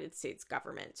the United States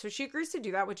government. So she agrees to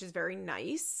do that, which is very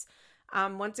nice.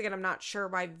 Once again, I'm not sure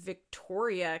why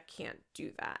Victoria can't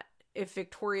do that. If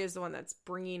Victoria is the one that's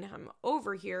bringing him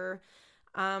over here,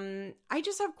 I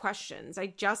just have questions. I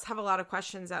just have a lot of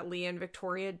questions that Leah and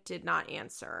Victoria did not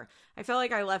answer. I feel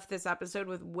like I left this episode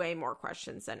with way more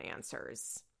questions than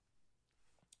answers.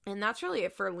 And that's really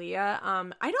it for Leah.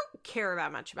 I don't care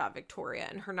that much about Victoria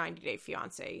and her 90-day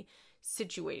fiance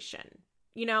situation.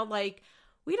 You know, like,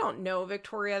 we don't know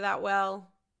Victoria that well.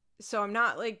 So I'm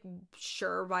not, like,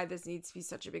 sure why this needs to be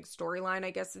such a big storyline.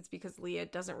 I guess it's because Leah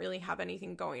doesn't really have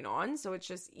anything going on. So it's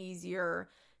just easier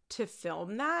to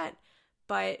film that.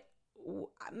 But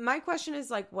my question is,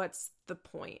 like, what's the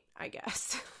point, I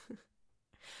guess?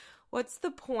 What's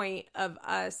the point of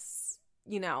us,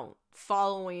 you know,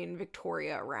 following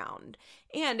Victoria around?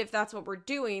 And if that's what we're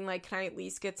doing, like, can I at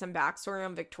least get some backstory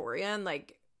on Victoria and,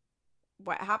 like,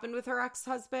 what happened with her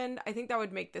ex-husband? I think that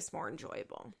would make this more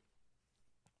enjoyable.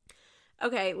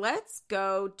 Okay, let's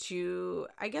go to,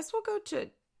 I guess we'll go to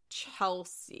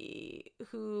Chelsea,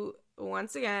 who,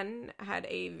 once again, had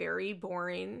a very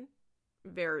boring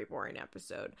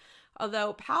episode.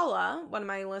 Although Paula, one of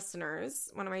my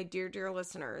dear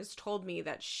listeners, told me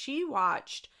that she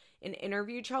watched an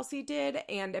interview Chelsea did,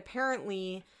 and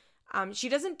apparently she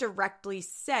doesn't directly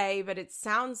say, but it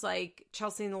sounds like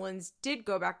Chelsea and the Lynns did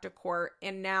go back to court,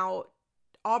 and now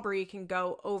Aubrey can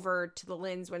go over to the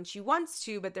Lynns when she wants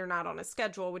to, but they're not on a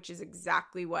schedule, which is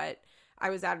exactly what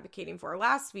I was advocating for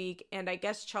last week. And I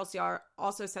guess Chelsea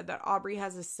also said that Aubrey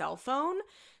has a cell phone,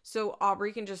 so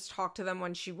Aubrey can just talk to them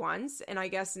when she wants. And I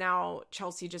guess now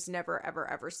Chelsea just never, ever,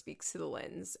 ever speaks to the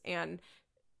Lynns, and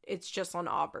it's just on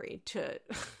Aubrey to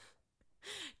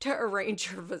to arrange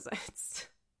her visits.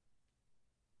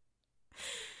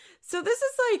 So this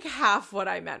is like half what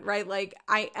I meant, right? Like,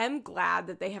 I am glad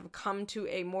that they have come to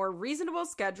a more reasonable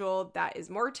schedule that is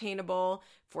more attainable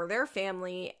for their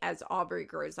family as Aubrey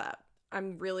grows up.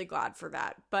 I'm really glad for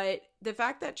that. But the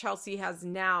fact that Chelsea has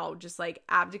now just like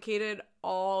abdicated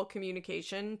all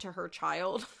communication to her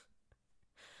child.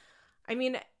 I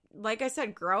mean, like I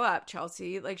said, grow up,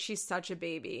 Chelsea. Like, she's such a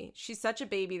baby. She's such a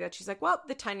baby that she's like, well,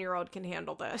 the 10-year-old can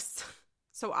handle this,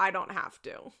 so I don't have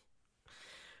to.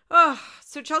 Oh,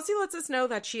 so Chelsea lets us know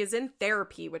that she is in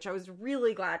therapy, which I was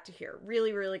really glad to hear.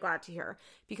 Really, really glad to hear.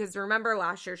 Because remember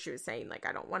last year she was saying, like,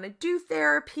 I don't want to do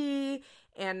therapy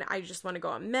and I just want to go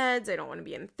on meds. I don't want to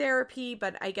be in therapy.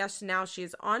 But I guess now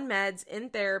she's on meds, in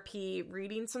therapy,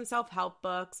 reading some self-help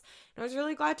books. And I was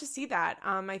really glad to see that.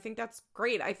 I think that's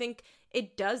great. I think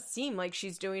it does seem like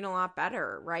she's doing a lot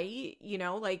better, right? You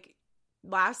know, like,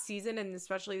 last season and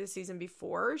especially the season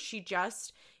before,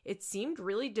 it seemed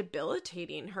really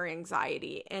debilitating, her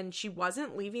anxiety, and she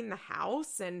wasn't leaving the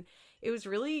house, and it was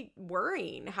really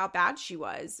worrying how bad she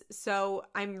was. So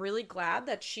I'm really glad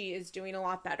that she is doing a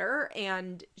lot better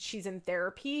and she's in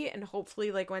therapy, and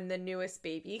hopefully, like, when the newest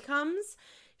baby comes,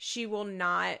 she won't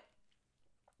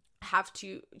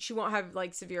have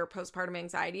like severe postpartum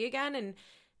anxiety again. And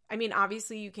I mean,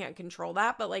 obviously you can't control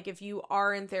that, but like, if you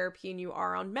are in therapy and you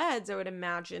are on meds, I would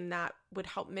imagine that would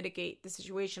help mitigate the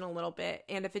situation a little bit.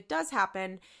 And if it does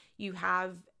happen, you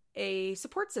have a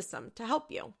support system to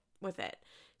help you with it.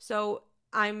 So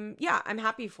I'm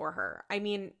happy for her. I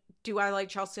mean, do I like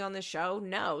Chelsea on this show?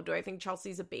 No. Do I think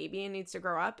Chelsea's a baby and needs to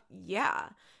grow up? Yeah.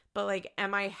 But like,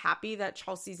 am I happy that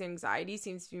Chelsea's anxiety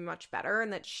seems to be much better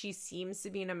and that she seems to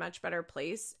be in a much better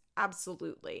place?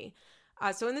 Absolutely.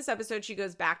 So in this episode, she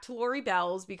goes back to Lori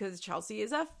Bell's because Chelsea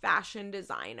is a fashion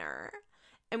designer.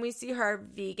 And we see her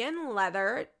vegan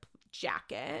leather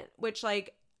jacket, which,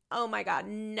 like, oh my God,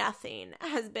 nothing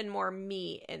has been more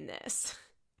me in this.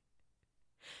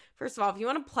 First of all, if you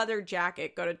want a pleather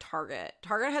jacket, go to Target.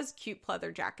 Target has cute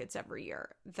pleather jackets every year.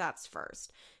 That's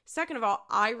first. Second of all,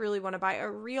 I really want to buy a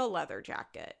real leather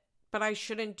jacket, but I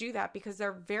shouldn't do that because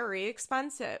they're very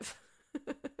expensive.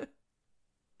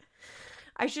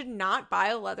 I should not buy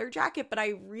a leather jacket, but I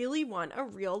really want a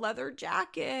real leather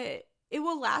jacket. It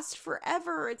will last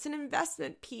forever. It's an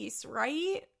investment piece,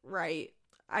 right? Right.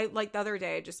 I, like, the other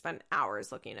day, I just spent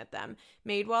hours looking at them.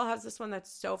 Madewell has this one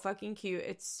that's so fucking cute.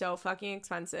 It's so fucking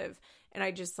expensive. And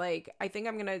I just, like, I think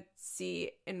I'm going to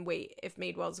see and wait if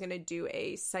Madewell's going to do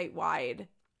a site-wide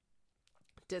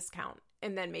discount.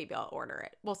 And then maybe I'll order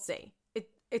it. We'll see.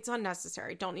 It's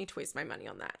unnecessary. Don't need to waste my money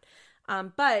on that.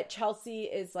 But Chelsea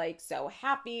is, like, so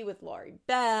happy with Lori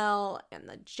Bell and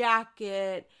the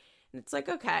jacket. And it's like,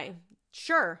 okay,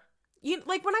 sure.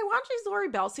 like when I watch these Lori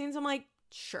Bell scenes, I'm like,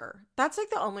 sure. That's like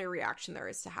the only reaction there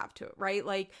is to have to it, right?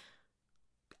 Like,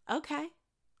 okay,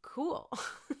 cool.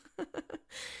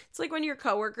 It's like when your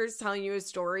coworker's telling you a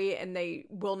story and they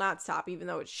will not stop, even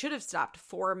though it should have stopped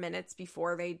 4 minutes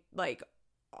before they like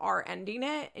are ending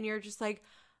it. And you're just like,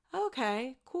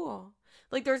 okay, cool.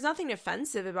 Like there's nothing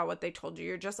offensive about what they told you.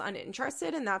 You're just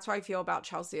uninterested. And that's how I feel about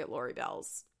Chelsea at Lori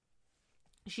Bell's.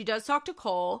 She does talk to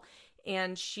Cole,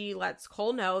 and she lets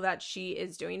Cole know that she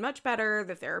is doing much better.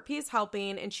 The therapy is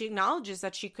helping, and she acknowledges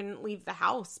that she couldn't leave the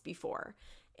house before,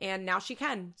 and now she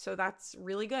can. So that's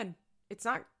really good. It's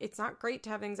not great to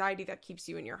have anxiety that keeps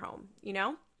you in your home, you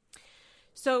know?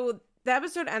 So the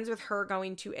episode ends with her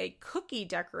going to a cookie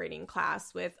decorating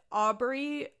class with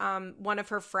Aubrey, one of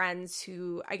her friends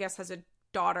who I guess has a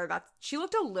daughter that she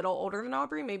looked a little older than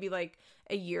Aubrey, maybe like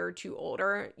a year or two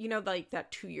older. You know, like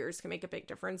that 2 years can make a big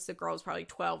difference. The girl was probably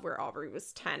 12 where Aubrey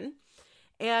was 10.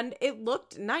 And it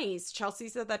looked nice. Chelsea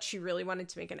said that she really wanted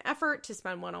to make an effort to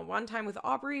spend one-on-one time with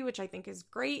Aubrey, which I think is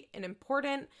great and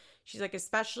important. She's like,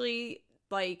 especially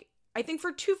like, I think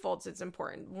for twofolds it's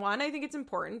important. One, I think it's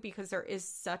important because there is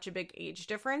such a big age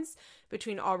difference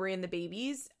between Aubrey and the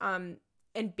babies. And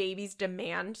babies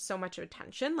demand so much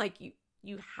attention. Like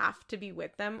you have to be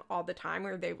with them all the time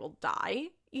or they will die,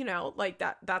 you know, like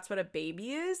that's what a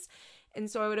baby is. And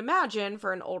so I would imagine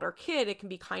for an older kid, it can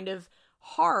be kind of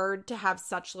hard to have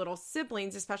such little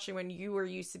siblings, especially when you were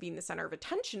used to being the center of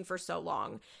attention for so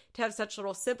long, to have such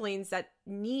little siblings that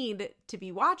need to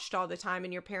be watched all the time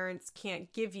and your parents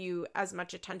can't give you as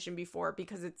much attention before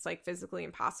because it's like physically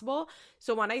impossible.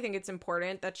 So one, I think it's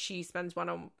important that she spends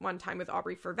one-on-one time with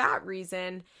Aubrey for that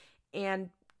reason. And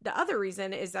the other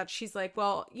reason is that she's like,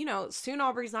 well, you know, soon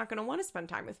Aubrey's not going to want to spend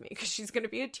time with me because she's going to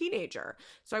be a teenager.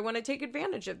 So I want to take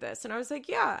advantage of this. And I was like,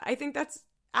 yeah, I think that's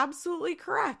absolutely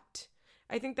correct.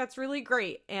 I think that's really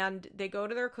great. And they go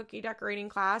to their cookie decorating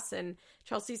class and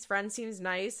Chelsea's friend seems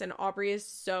nice and Aubrey is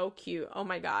so cute. Oh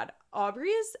my God. Aubrey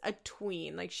is a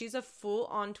tween. Like she's a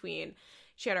full-on tween.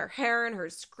 She had her hair and her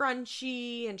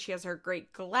scrunchie and she has her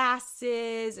great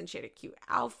glasses and she had a cute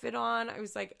outfit on. I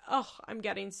was like, oh, I'm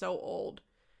getting so old.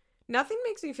 Nothing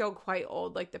makes me feel quite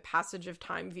old like the passage of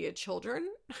time via children.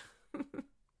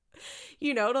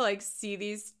 You know, to like see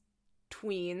these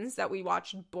tweens that we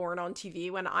watched born on TV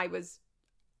when I was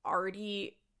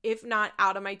already, if not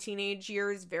out of my teenage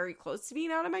years, very close to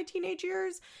being out of my teenage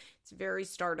years. It's very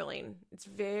startling. It's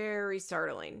very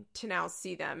startling to now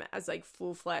see them as like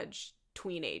full-fledged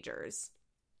tweenagers.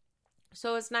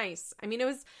 So it's nice. I mean, it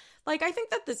was like, I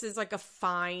think that this is like a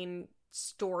fine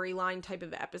storyline type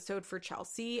of episode for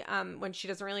Chelsea when she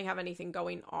doesn't really have anything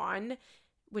going on,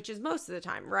 which is most of the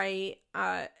time, right?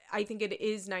 I think it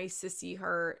is nice to see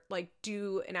her like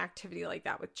do an activity like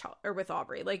that with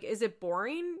Aubrey. Like, is it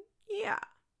boring? Yeah,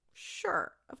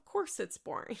 sure. Of course it's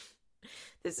boring.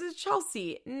 This is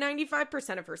Chelsea.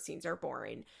 95% of her scenes are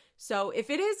boring. So if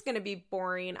it is going to be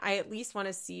boring, I at least want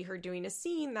to see her doing a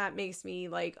scene that makes me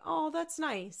like, oh, that's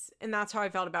nice. And that's how I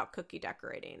felt about cookie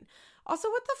decorating. Also,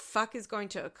 what the fuck is going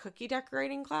to a cookie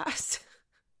decorating class?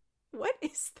 What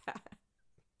is that?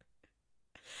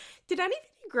 Did any of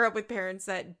you grow up with parents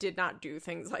that did not do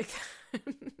things like that?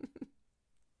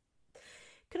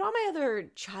 Could all my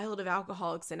other child of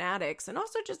alcoholics and addicts, and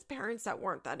also just parents that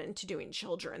weren't that into doing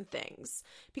children things,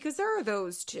 because there are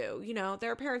those too, you know,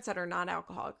 there are parents that are not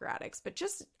alcoholic or addicts, but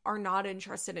just are not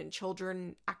interested in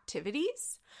children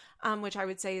activities, which I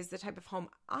would say is the type of home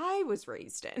I was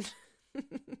raised in.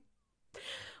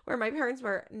 Where my parents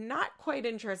were not quite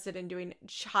interested in doing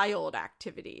child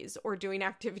activities or doing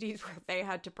activities where they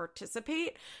had to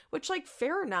participate, which, like,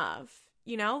 fair enough,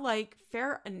 you know, like,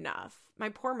 fair enough. My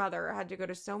poor mother had to go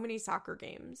to so many soccer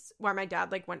games where my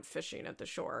dad, like, went fishing at the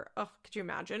shore. Oh, could you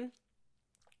imagine?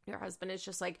 Your husband is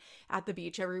just, like, at the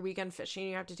beach every weekend fishing.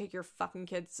 You have to take your fucking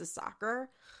kids to soccer.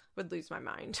 Would lose my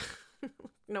mind.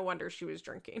 No wonder she was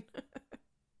drinking.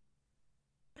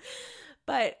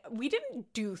 But we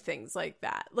didn't do things like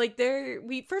that. Like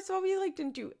first of all, we like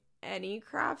didn't do any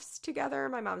crafts together.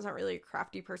 My mom's not really a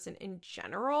crafty person in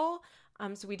general.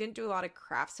 So we didn't do a lot of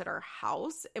crafts at our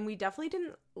house, and we definitely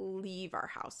didn't leave our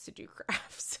house to do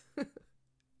crafts.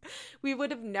 We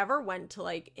would have never went to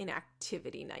like an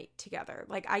activity night together.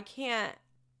 Like I can't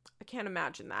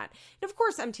imagine that. And of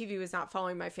course, MTV was not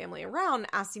following my family around,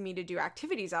 asking me to do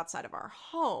activities outside of our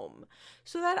home.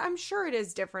 So that I'm sure it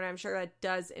is different. I'm sure that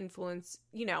does influence,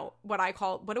 you know, what do I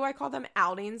call them?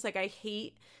 Outings. Like I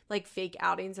hate like fake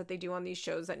outings that they do on these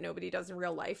shows that nobody does in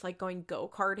real life, like going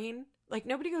go-karting. Like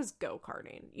nobody goes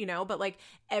go-karting, you know, but like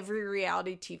every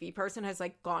reality TV person has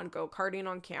like gone go-karting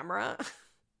on camera.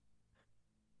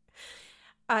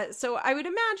 So I would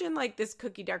imagine like this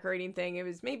cookie decorating thing, it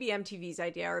was maybe MTV's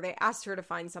idea or they asked her to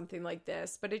find something like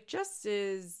this, but it just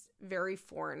is very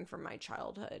foreign from my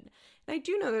childhood. And I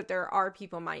do know that there are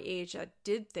people my age that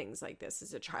did things like this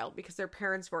as a child because their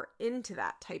parents were into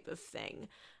that type of thing.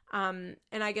 And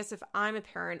I guess if I'm a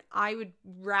parent, I would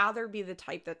rather be the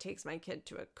type that takes my kid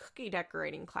to a cookie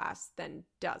decorating class than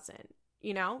doesn't,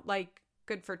 like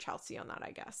good for Chelsea on that,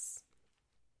 I guess.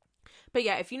 But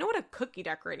yeah, if you know what a cookie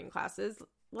decorating class is,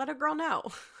 let a girl know.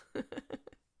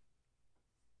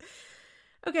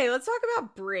 Okay, let's talk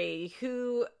about Brie,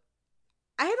 who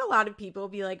I had a lot of people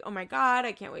be like, oh my God,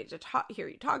 I can't wait to hear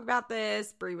you talk about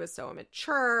this. Brie was so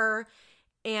immature.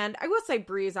 And I will say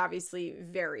Brie is obviously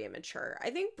very immature.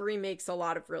 I think Brie makes a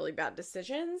lot of really bad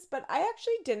decisions, but I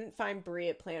actually didn't find Brie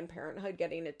at Planned Parenthood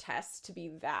getting a test to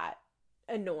be that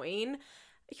annoying.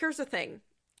 Here's the thing.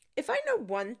 If I know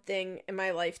one thing in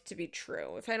my life to be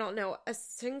true, if I don't know a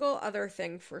single other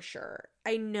thing for sure,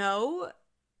 I know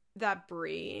that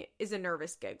Brie is a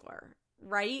nervous giggler,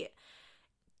 right?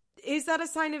 Is that a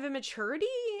sign of immaturity?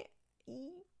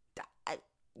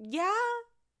 Yeah,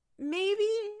 maybe.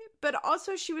 But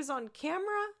also she was on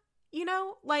camera,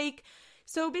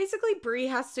 so basically Brie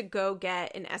has to go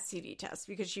get an STD test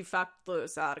because she fucked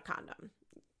Louis without a condom.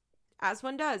 As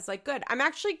one does. Good. I'm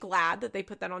actually glad that they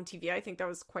put that on TV. I think that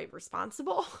was quite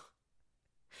responsible.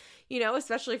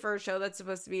 Especially for a show that's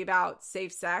supposed to be about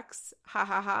safe sex. Ha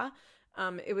ha ha.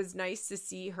 It was nice to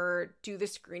see her do the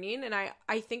screening. And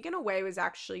I think in a way it was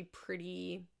actually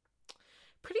pretty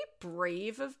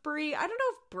brave of Brie. I don't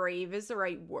know if brave is the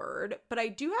right word, but I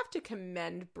do have to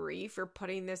commend Brie for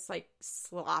putting this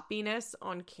sloppiness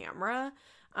on camera.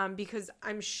 Because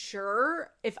I'm sure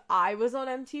if I was on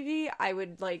MTV, I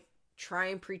would try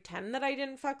and pretend that I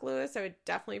didn't fuck Louis. I would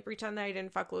definitely pretend that I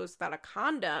didn't fuck Louis without a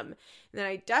condom. And then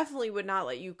I definitely would not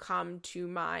let you come to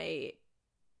my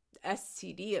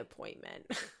STD appointment.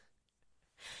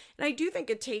 And I do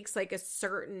think it takes a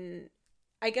certain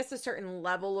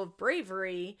level of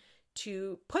bravery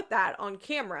to put that on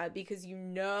camera because you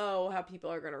know how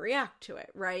people are going to react to it,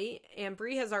 right? And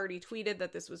Brie has already tweeted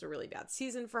that this was a really bad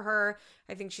season for her.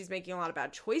 I think she's making a lot of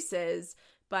bad choices,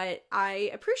 but I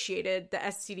appreciated the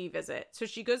STD visit. So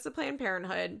she goes to Planned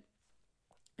Parenthood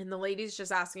and the lady's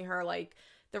just asking her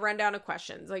the rundown of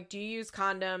questions. Do you use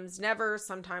condoms? Never,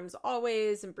 sometimes,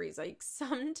 always. And Brie's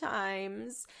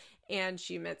sometimes. And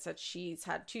she admits that she's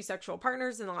had 2 sexual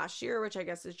partners in the last year, which I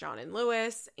guess is John and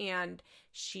Louis. And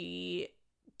she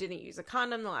didn't use a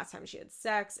condom the last time she had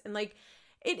sex. And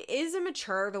it is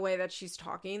immature the way that she's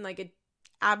talking. It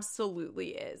absolutely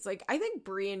is. I think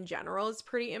Brie in general is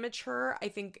pretty immature. I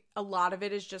think a lot of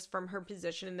it is just from her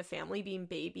position in the family being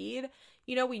babied.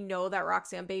 We know that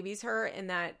Roxanne babies her and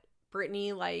that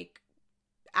Brittany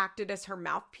acted as her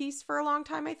mouthpiece for a long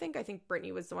time. I think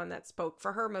Brittany was the one that spoke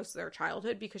for her most of their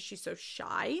childhood because she's so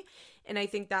shy. And I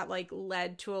think that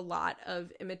led to a lot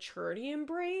of immaturity in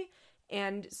Brie.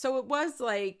 And so it was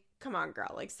come on,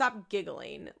 girl, stop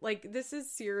giggling. This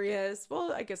is serious.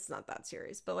 Well, I guess it's not that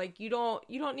serious, but you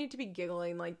don't need to be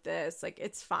giggling like this.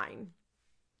 It's fine.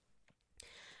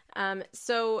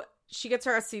 So she gets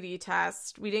her STD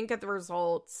test. We didn't get the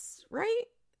results, right?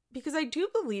 Because I do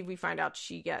believe we find out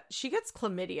she gets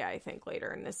chlamydia, I think,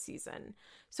 later in this season.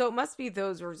 So it must be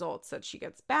those results that she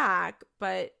gets back,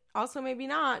 but also maybe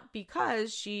not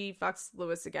because she fucks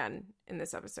Louis again in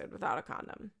this episode without a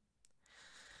condom.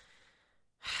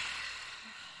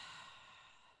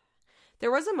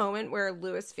 There was a moment where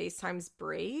Louis FaceTimes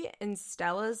Brie and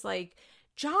Stella's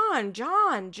John,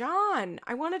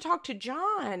 I want to talk to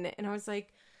John. And I was I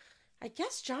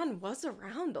guess John was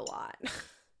around a lot.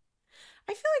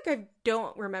 I feel I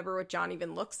don't remember what John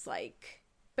even looks like,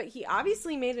 but he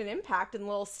obviously made an impact in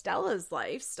little Stella's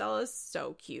life. Stella's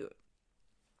so cute.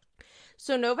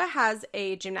 So Nova has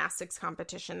a gymnastics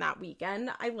competition that weekend.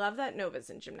 I love that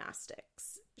Nova's in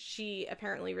gymnastics. She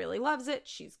apparently really loves it.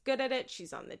 She's good at it.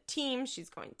 She's on the team. She's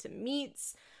going to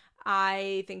meets.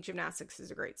 I think gymnastics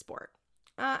is a great sport.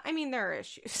 There are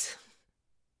issues.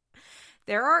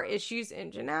 There are issues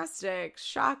in gymnastics,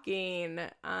 shocking,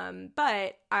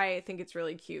 but I think it's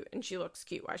really cute, and she looks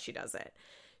cute while she does it.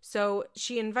 So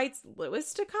she invites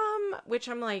Louis to come, which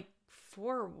I'm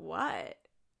for what?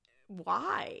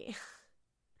 Why? I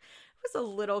was a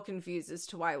little confused as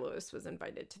to why Louis was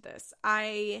invited to this.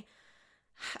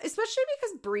 Especially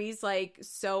because Brie's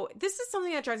so, this is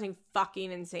something that drives me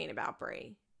fucking insane about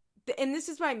Brie. And this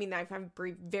is what I mean that I find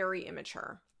Brie very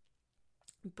immature.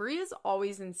 Brie is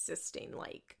always insisting,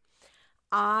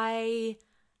 I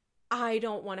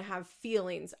don't want to have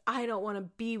feelings. I don't want to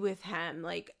be with him.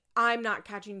 I'm not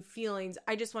catching feelings.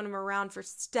 I just want him around for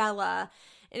Stella.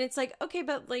 And it's like, okay,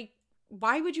 but like,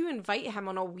 why would you invite him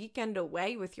on a weekend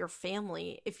away with your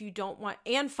family if you don't want,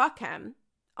 and fuck him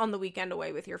on the weekend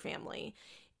away with your family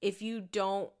if you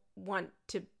don't want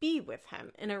to be with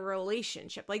him in a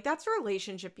relationship? Like, that's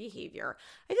relationship behavior.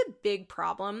 I have a big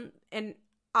problem, and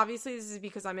obviously this is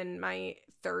because I'm in my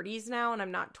 30s now and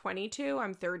I'm not 22,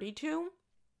 I'm 32.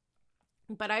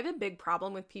 But I have a big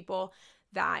problem with people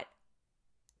that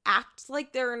act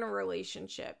like they're in a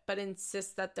relationship but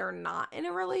insist that they're not in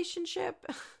a relationship.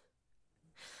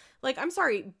 Like, I'm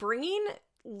sorry, bringing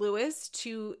Lewis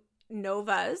to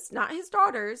Nova's, not his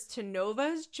daughter's, to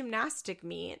Nova's gymnastic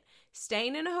meet,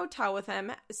 staying in a hotel with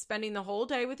him, spending the whole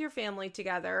day with your family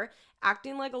together,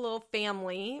 acting like a little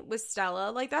family with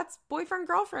Stella, like, that's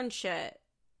boyfriend-girlfriend shit.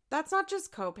 That's not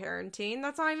just co-parenting.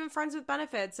 That's not even friends with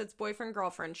benefits. It's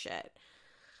boyfriend-girlfriend shit.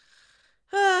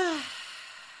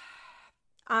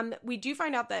 We do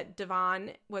find out that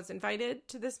Devon was invited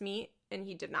to this meet and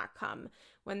he did not come.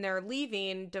 When they're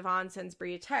leaving, Devon sends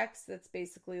Bree a text that's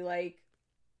basically like,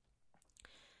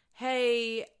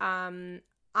 hey, I'm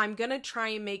going to try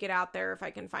and make it out there if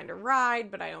I can find a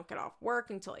ride, but I don't get off work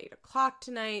until 8 o'clock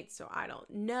tonight, so I don't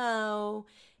know.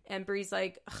 And Bree's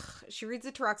like, ugh. She reads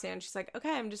it to Roxanne. She's like,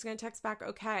 okay, I'm just going to text back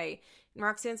okay. And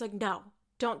Roxanne's like, no,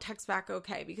 don't text back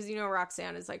okay. Because, you know,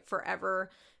 Roxanne is like forever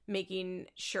making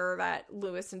sure that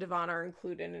Lewis and Devon are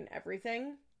included in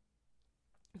everything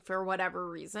for whatever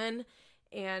reason.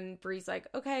 And Bree's like,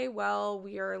 okay, well,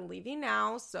 we are leaving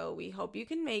now, so we hope you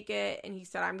can make it. And he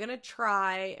said, I'm going to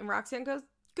try. And Roxanne goes,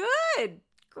 good,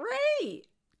 great,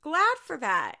 glad for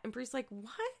that. And Bree's like,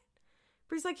 what?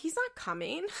 Bree's like, he's not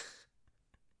coming.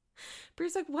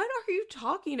 Bree's like, what are you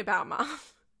talking about, Mom?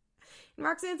 And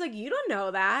Roxanne's like, you don't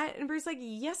know that. And Bree's like,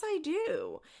 yes, I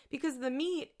do. Because the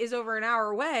meet is over an hour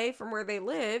away from where they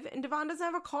live, and Devon doesn't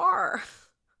have a car.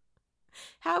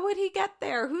 How would he get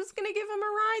there? Who's going to give him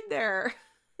a ride there?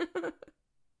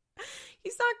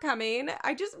 He's not coming.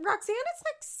 Roxanne is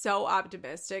like so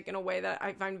optimistic in a way that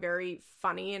I find very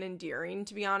funny and endearing,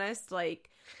 to be honest. Like,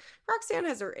 Roxanne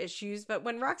has her issues, but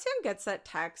when Roxanne gets that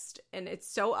text and it's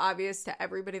so obvious to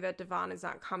everybody that Devon is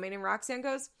not coming, and Roxanne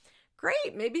goes,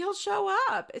 great, maybe he'll show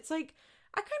up. It's like,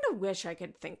 I kind of wish I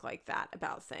could think like that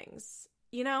about things.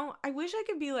 You know, I wish I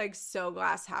could be like so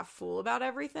glass half full about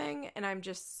everything, and I'm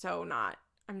just so not.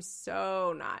 I'm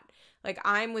so not. Like,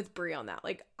 I'm with Brie on that.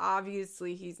 Like,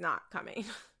 obviously he's not coming.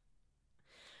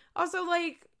 Also,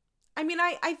 like, I mean,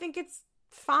 I think it's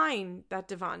fine that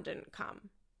Devon didn't come.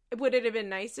 Would it have been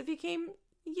nice if he came?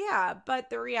 Yeah, but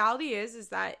the reality is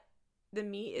that the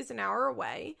meet is an hour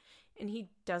away, and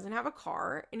he doesn't have a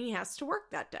car, and he has to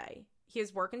work that day. He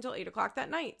has work until 8 o'clock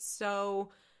that night,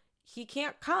 so he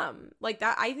can't come. Like,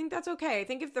 that, I think that's okay. I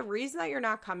think if the reason that you're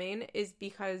not coming is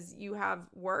because you have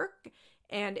work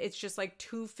and it's just like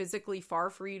too physically far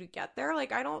for you to get there,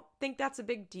 like, I don't think that's a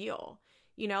big deal.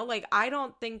 You know, like, I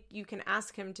don't think you can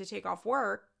ask him to take off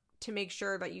work to make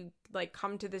sure that you like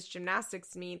come to this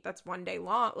gymnastics meet that's one day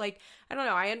long. Like, I don't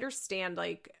know. I understand,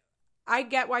 like, I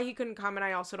get why he couldn't come, and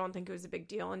I also don't think it was a big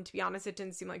deal. And to be honest, it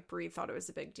didn't seem like Brie thought it was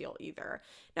a big deal either.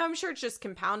 Now, I'm sure it's just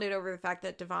compounded over the fact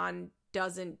that Devon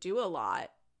doesn't do a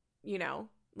lot, you know,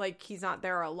 like, he's not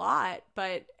there a lot,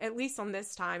 but at least on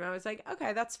this time, I was like,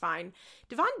 okay, that's fine.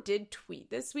 Devon did tweet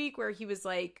this week where he was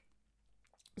like,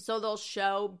 so they'll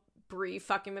show Brie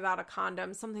fucking without a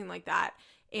condom, something like that,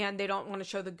 and they don't want to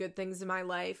show the good things in my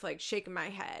life, like, shaking my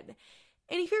head.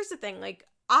 And here's the thing, like,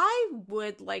 I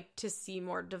would like to see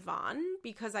more Devon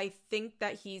because I think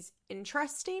that he's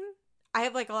interesting. I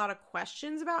have like a lot of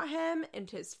questions about him and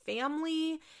his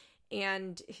family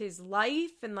and his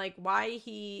life and like why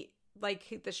he,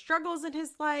 like, the struggles in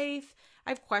his life. I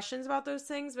have questions about those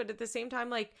things, but at the same time,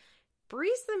 like,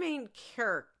 Brie's the main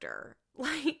character.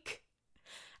 Like,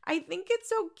 I think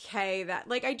it's okay that,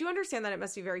 like, I do understand that it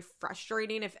must be very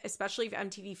frustrating if, especially if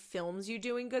MTV films you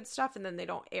doing good stuff and then they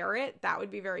don't air it. That would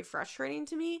be very frustrating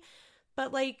to me.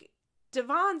 But, like,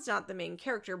 Devon's not the main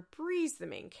character. Brie's the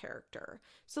main character.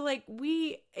 So, like,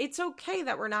 it's okay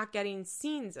that we're not getting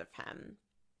scenes of him.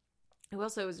 It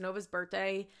also was Nova's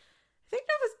birthday. I think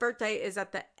Nova's birthday is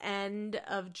at the end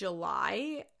of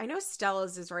July. I know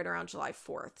Stella's is right around July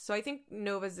 4th. So I think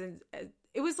Nova's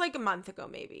it was like a month ago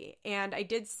maybe. And I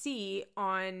did see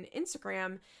on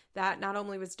Instagram that not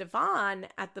only was Devon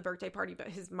at the birthday party, but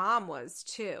his mom was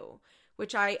too.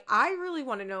 Which I really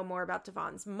want to know more about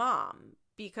Devon's mom.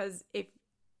 Because if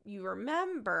you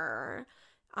remember,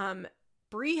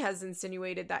 Brie has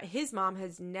insinuated that his mom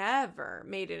has never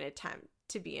made an attempt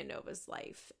to be in Nova's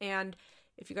life. And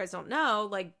if you guys don't know,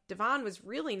 like Devon was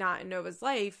really not in Nova's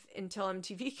life until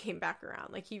MTV came back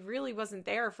around. Like he really wasn't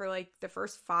there for like the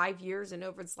first 5 years in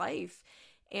Nova's life.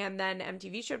 And then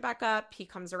MTV showed back up. He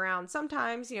comes around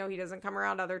sometimes, you know, he doesn't come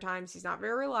around other times. He's not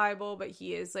very reliable, but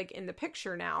he is like in the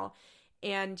picture now.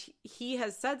 And he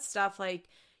has said stuff like,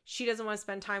 she doesn't want to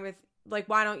spend time with, like,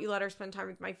 why don't you let her spend time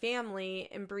with my family?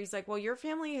 And Bree's like, well, your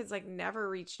family has like never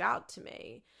reached out to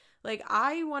me. Like,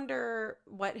 I wonder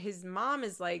what his mom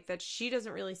is like, that she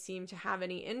doesn't really seem to have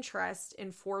any interest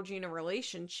in forging a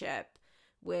relationship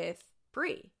with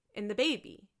Bree and the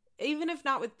baby. Even if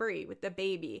not with Bree, with the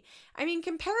baby. I mean,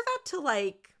 compare that to,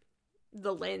 like,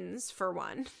 the Lyns, for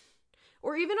one.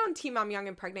 Or even on Teen Mom Young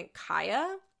and Pregnant,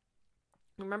 Kaya.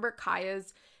 Remember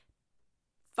Kaya's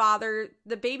father,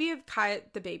 the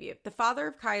father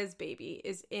of Kaya's baby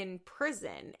is in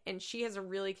prison, and she has a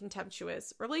really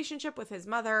contemptuous relationship with his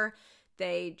mother.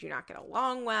 They do not get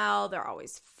along well. They're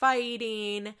always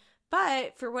fighting.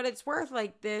 But for what it's worth,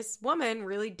 like, this woman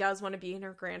really does want to be in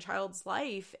her grandchild's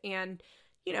life. And,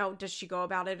 you know, does she go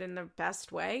about it in the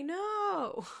best way?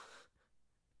 No.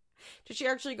 Does she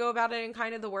actually go about it in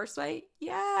kind of the worst way?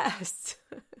 Yes.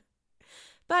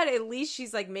 But at least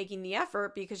she's, like, making the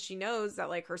effort because she knows that,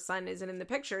 like, her son isn't in the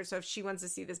picture. So if she wants to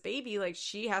see this baby, like,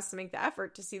 she has to make the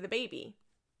effort to see the baby.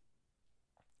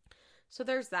 So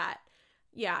there's that.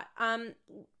 Yeah.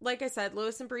 Like I said,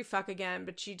 Lois and Bree fuck again,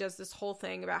 but she does this whole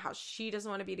thing about how she doesn't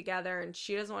want to be together and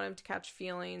she doesn't want him to catch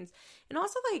feelings. And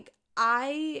also, like,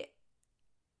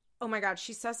 oh my God,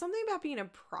 she says something about being a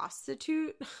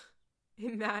prostitute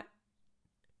in that.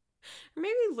 Or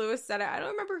maybe Lewis said it. I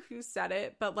don't remember who said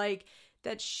it, but, like,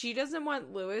 that she doesn't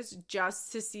want Lewis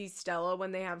just to see Stella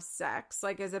when they have sex,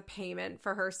 like, as a payment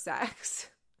for her sex.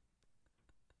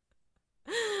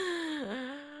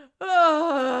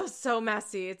 Oh, so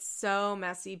messy. It's so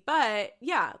messy. But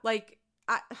yeah, like,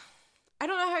 I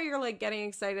don't know how you're, like, getting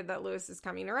excited that Lewis is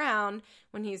coming around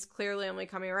when he's clearly only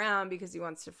coming around because he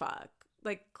wants to fuck.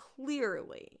 Like,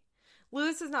 clearly.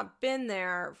 Lewis has not been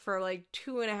there for, like,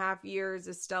 2.5 years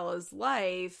of Stella's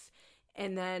life.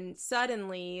 And then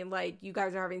suddenly, like, you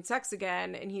guys are having sex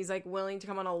again, and he's, like, willing to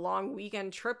come on a long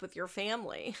weekend trip with your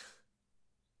family.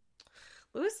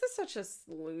 Lewis is such a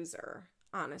loser,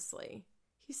 honestly.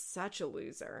 He's such a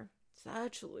loser.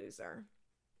 Such a loser.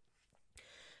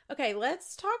 Okay,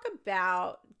 let's talk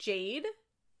about Jade.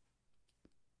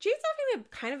 Jade's having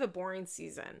a kind of a boring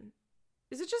season.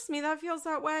 Is it just me that feels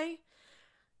that way?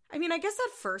 I mean, I guess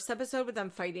that first episode with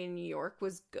them fighting in New York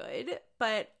was good,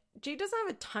 but Jade doesn't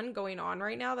have a ton going on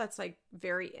right now that's, like,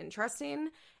 very interesting,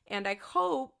 and I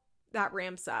hope that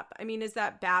ramps up. I mean, is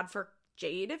that bad for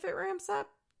Jade if it ramps up?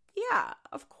 Yeah,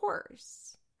 of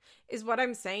course. Is what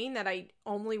I'm saying that I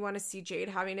only want to see Jade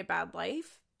having a bad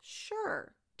life?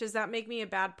 Sure. Does that make me a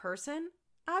bad person?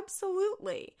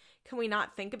 Absolutely. Can we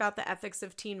not think about the ethics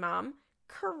of Teen Mom?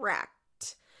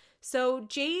 Correct. So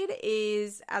Jade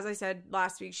is, as I said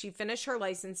last week, she finished her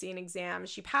licensing exam.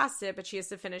 She passed it, but she has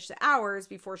to finish the hours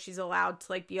before she's allowed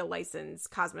to, like, be a licensed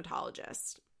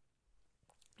cosmetologist.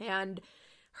 And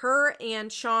her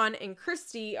and Sean and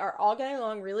Christy are all getting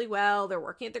along really well. They're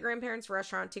working at the grandparents'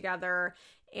 restaurant together.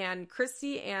 And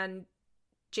Christy and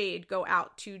Jade go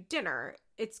out to dinner.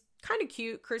 It's kind of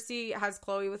cute. Christy has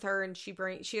Chloe with her, and she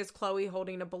has Chloe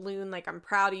holding a balloon, like, I'm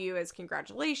proud of you, as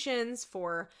congratulations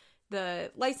for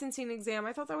the licensing exam.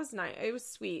 I thought that was nice. It was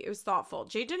sweet. It was thoughtful.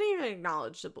 Jade didn't even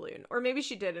acknowledge the balloon. Or maybe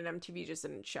she did and MTV just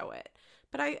didn't show it.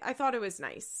 But I thought it was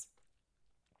nice.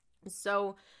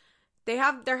 So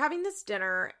they're having this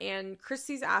dinner, and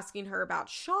Christy's asking her about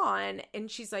Sean, and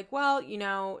she's like, well, you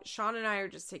know, Sean and I are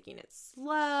just taking it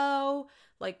slow.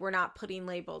 Like, we're not putting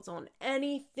labels on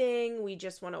anything. We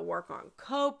just want to work on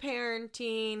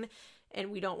co-parenting,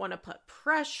 and we don't want to put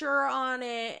pressure on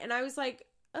it. And I was like,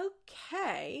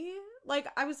 okay. Like,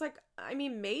 I was like, I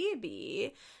mean,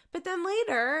 maybe. But then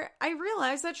later, I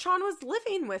realized that Sean was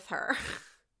living with her.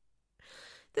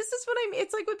 This is what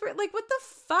it's like with, like, what the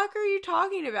fuck are you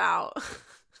talking about?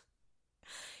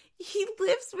 He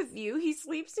lives with you. He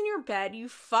sleeps in your bed. You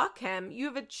fuck him. You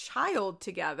have a child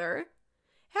together.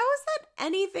 How is that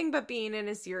anything but being in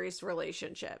a serious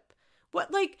relationship?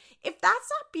 What, like, if that's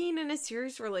not being in a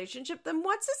serious relationship, then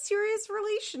what's a serious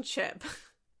relationship?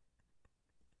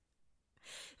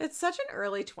 It's such an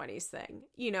early 20s thing,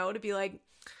 you know, to be like,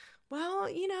 well,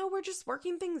 you know, we're just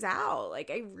working things out.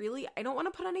 Like, I don't want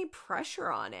to put any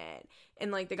pressure on it.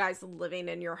 And, like, the guy's living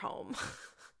in your home.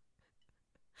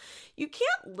 You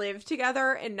can't live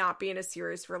together and not be in a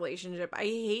serious relationship. I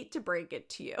hate to break it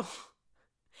to you.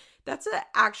 That's an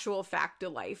actual fact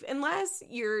of life. Unless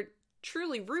you're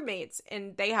truly roommates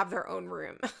and they have their own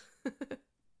room.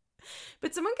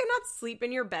 But someone cannot sleep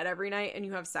in your bed every night and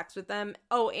you have sex with them.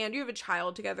 Oh, and you have a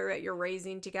child together that you're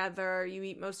raising together. You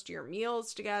eat most of your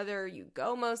meals together. You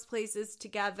go most places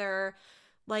together.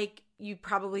 Like, you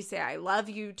probably say, I love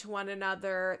you to one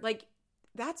another. Like,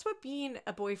 that's what being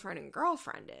a boyfriend and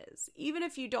girlfriend is. Even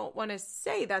if you don't want to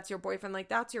say that's your boyfriend, like,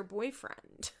 that's your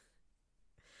boyfriend.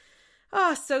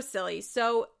 Oh, so silly.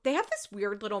 So they have this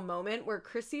weird little moment where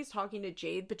Chrissy's talking to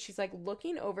Jade, but she's like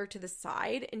looking over to the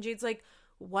side and Jade's like,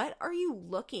 what are you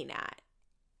looking at?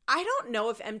 I don't know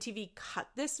if MTV cut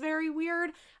this very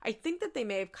weird. I think that they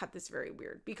may have cut this very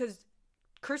weird because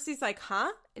Kirsty's like,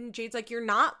 huh? And Jade's like, you're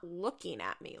not looking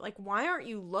at me. Like, why aren't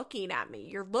you looking at me?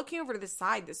 You're looking over to the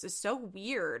side. This is so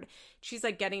weird. She's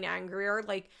like getting angrier.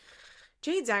 Like,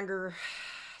 Jade's anger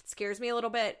scares me a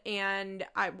little bit. And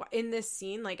in this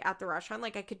scene, like at the restaurant,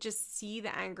 like I could just see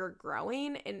the anger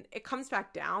growing and it comes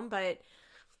back down, but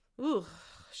ooh,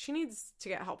 she needs to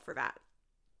get help for that.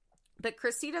 But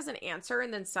Chrissy doesn't answer,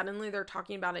 and then suddenly they're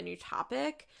talking about a new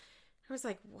topic. I was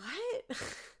like, what?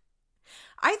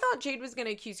 I thought Jade was going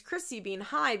to accuse Chrissy being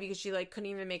high because she like couldn't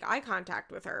even make eye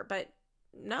contact with her, but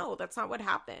no, that's not what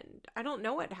happened. I don't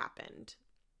know what happened.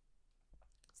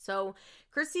 So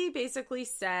Chrissy basically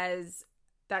says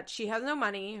that she has no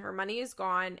money, her money is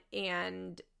gone,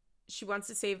 and she wants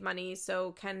to save money,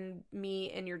 so can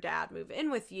me and your dad move in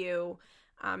with you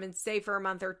and stay for a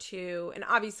month or two and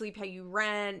obviously pay you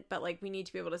rent, but like we need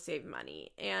to be able to save money.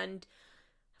 And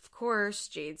of course,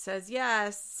 Jade says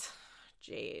yes.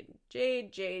 Jade.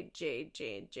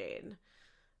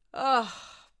 Oh,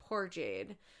 poor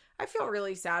Jade. I feel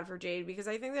really sad for Jade because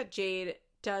I think that Jade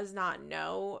does not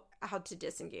know how to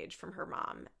disengage from her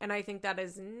mom. And I think that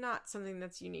is not something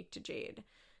that's unique to Jade.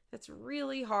 That's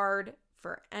really hard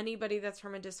for anybody that's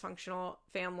from a dysfunctional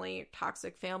family,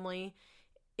 toxic family.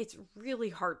 It's really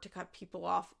hard to cut people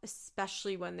off,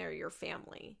 especially when they're your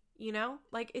family, you know?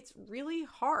 Like, it's really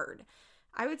hard.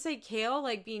 I would say Kale,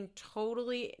 like, being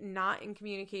totally not in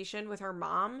communication with her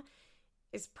mom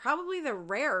is probably the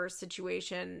rare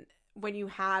situation when you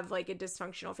have, like, a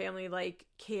dysfunctional family like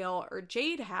Kale or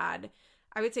Jade had.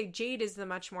 I would say Jade is the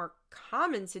much more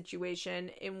common situation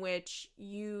in which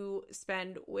you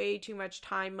spend way too much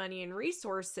time, money, and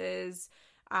resources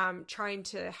trying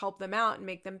to help them out and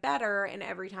make them better, and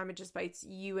every time it just bites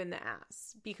you in the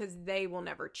ass because they will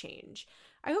never change.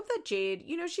 I hope that Jade,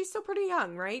 you know, she's still pretty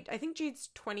young, right? I think Jade's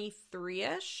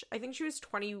 23-ish. I think she was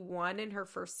 21 in her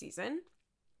first season,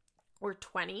 or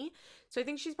 20. So I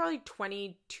think she's probably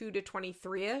 22 to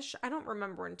 23-ish. I don't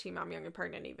remember when Teen Mom Young and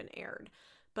Pregnant even aired,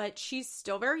 but she's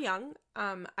still very young.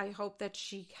 I hope that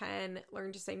she can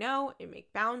learn to say no and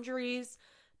make boundaries.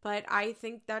 But I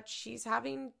think that she's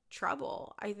having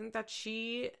trouble. I think that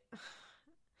she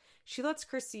lets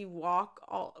Chrissy walk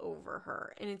all over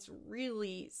her. And it's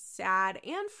really sad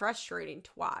and frustrating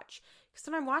to watch. Because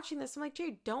when I'm watching this, I'm like,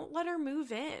 Jade, don't let her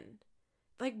move in.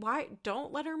 Like, why?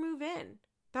 Don't let her move in.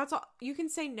 That's all. You can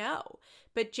say no.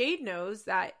 But Jade knows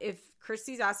that if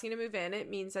Chrissy's asking to move in, it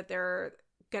means that they're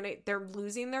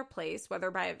losing their place,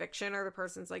 whether by eviction or the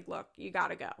person's like, look, you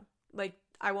gotta go. Like,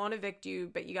 I won't evict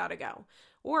you, but you gotta go.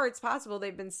 Or it's possible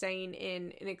they've been staying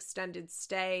in an extended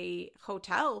stay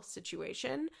hotel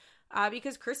situation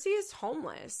because Chrissy is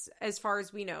homeless. As far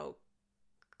as we know,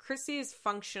 Chrissy is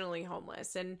functionally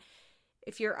homeless. And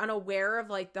if you're unaware of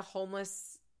like the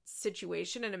homeless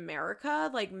situation in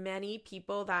America, like many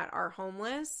people that are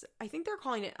homeless, I think they're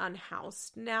calling it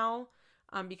unhoused now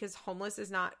because homeless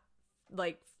is not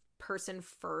like person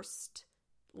first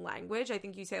language. I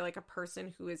think you say like a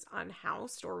person who is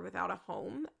unhoused or without a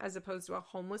home as opposed to a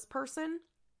homeless person.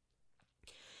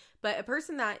 But a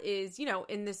person that is, you know,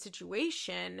 in this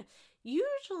situation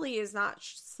usually is not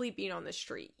sleeping on the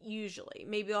street. Usually.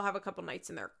 Maybe they'll have a couple nights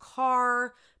in their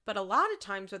car, but a lot of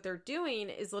times what they're doing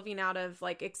is living out of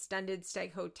like extended stay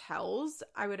hotels.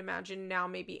 I would imagine now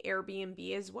maybe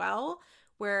Airbnb as well,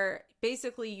 where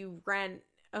basically you rent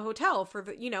a hotel for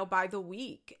the, you know, by the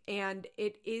week, and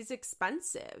it is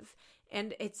expensive,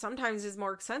 and it sometimes is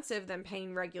more expensive than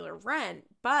paying regular rent.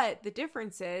 But the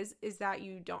difference is that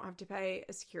you don't have to pay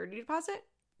a security deposit,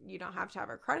 you don't have to have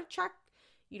a credit check,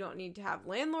 you don't need to have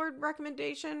landlord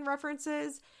recommendation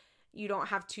references, you don't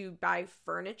have to buy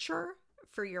furniture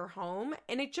for your home,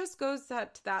 and it just goes to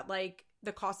that like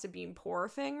the cost of being poor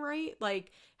thing, right?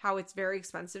 Like how it's very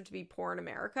expensive to be poor in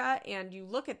America, and you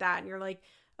look at that and you're like,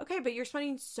 okay, but you're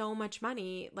spending so much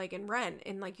money like in rent,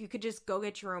 and like you could just go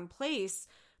get your own place,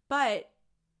 but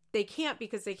they can't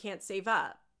because they can't save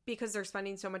up. because they're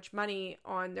spending so much money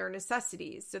on their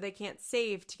necessities. So they can't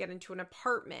save to get into an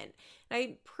apartment. And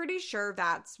I'm pretty sure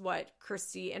that's what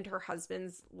Christy and her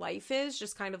husband's life is,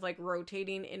 just kind of like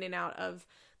rotating in and out of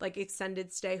like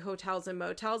extended stay hotels and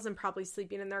motels and probably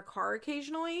sleeping in their car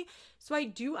occasionally. So I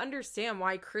do understand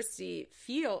why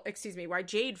why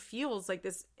Jade feels like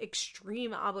this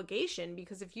extreme obligation,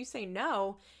 because if you say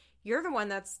no, you're the one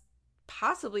that's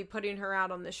possibly putting her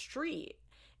out on the street.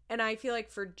 And I feel like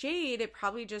for Jade, it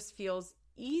probably just feels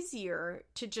easier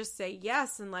to just say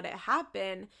yes and let it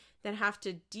happen than have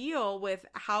to deal with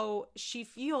how she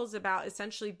feels about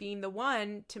essentially being the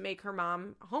one to make her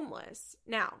mom homeless.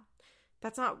 Now,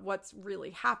 that's not what's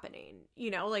really happening.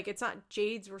 You know, like, it's not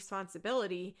Jade's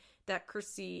responsibility that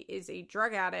Chrissy is a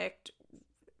drug addict,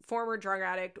 former drug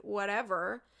addict,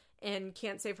 whatever, and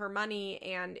can't save her money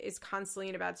and is constantly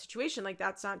in a bad situation. Like,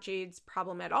 that's not Jade's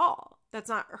problem at all. That's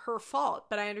not her fault,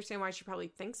 but I understand why she probably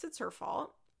thinks it's her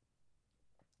fault.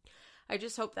 I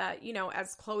just hope that, you know,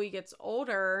 as Chloe gets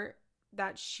older,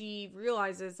 that she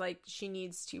realizes, like, she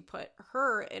needs to put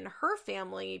her and her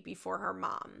family before her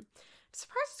mom. I'm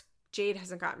surprised Jade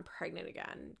hasn't gotten pregnant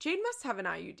again. Jade must have an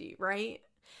IUD, right?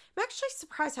 I'm actually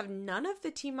surprised have none of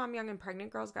the Teen Mom Young and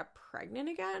Pregnant girls got pregnant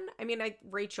again. I mean,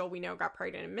 Rachel, we know, got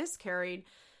pregnant and miscarried,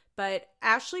 but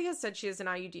Ashley has said she has an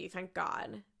IUD. Thank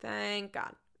God. Thank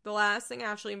God. The last thing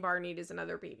Ashley and Bar need is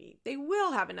another baby. They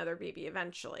will have another baby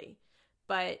eventually,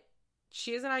 but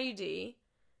she has an IUD.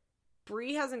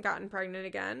 Bree hasn't gotten pregnant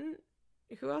again.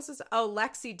 Who else is? Oh,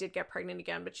 Lexi did get pregnant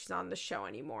again, but she's not on the show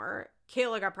anymore.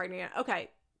 Kayla got pregnant again.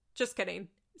 Okay, just kidding.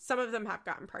 Some of them have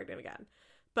gotten pregnant again.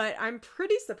 But I'm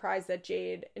pretty surprised that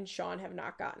Jade and Sean have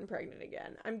not gotten pregnant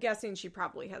again. I'm guessing she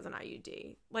probably has an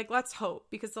IUD. Like, let's hope,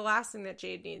 because the last thing that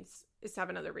Jade needs is to have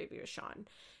another baby with Sean.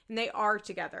 And they are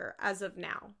together as of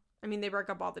now. I mean, they break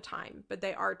up all the time, but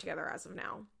they are together as of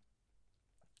now.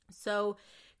 So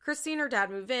Christy and her dad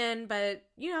move in, but,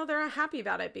 you know, they're not happy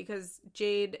about it because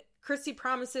Christy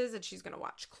promises that she's going to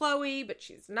watch Chloe, but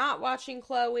she's not watching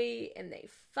Chloe, and they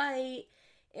fight.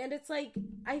 And it's like,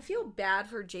 I feel bad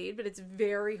for Jade, but it's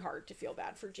very hard to feel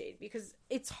bad for Jade because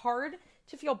it's hard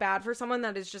to feel bad for someone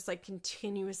that is just like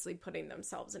continuously putting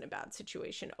themselves in a bad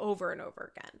situation over and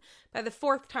over again. By the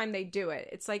fourth time they do it,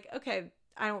 it's like, okay,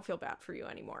 I don't feel bad for you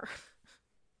anymore.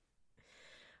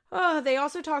 They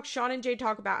also Sean and Jade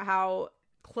talk about how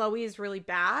Chloe is really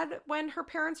bad when her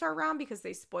parents are around because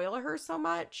they spoil her so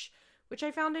much, which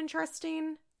I found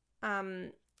interesting.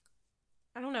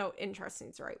 I don't know, interesting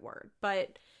is the right word,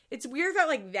 but it's weird that,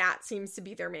 like, that seems to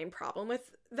be their main problem with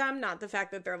them, not the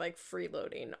fact that they're, like,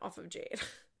 freeloading off of Jade.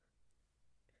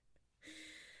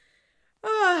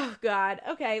 Oh, God.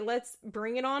 Okay, let's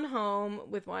bring it on home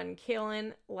with one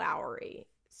Kaylin Lowry.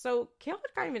 So, Kaylin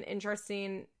had kind of an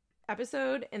interesting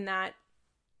episode in that,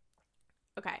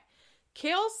 okay,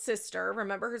 Kale's sister,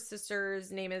 remember her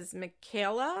sister's name is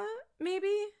Michaela,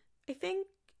 maybe? I think,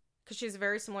 because she has a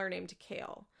very similar name to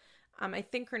Kale. I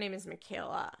think her name is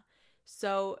Michaela.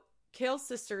 So Kale's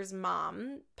sister's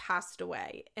mom passed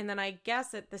away. And then I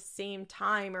guess at the same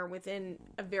time or within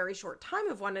a very short time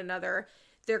of one another,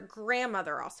 their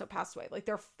grandmother also passed away, like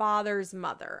their father's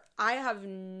mother. I have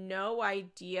no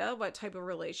idea what type of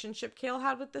relationship Kale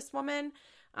had with this woman.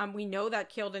 We know that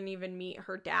Kale didn't even meet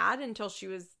her dad until she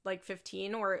was like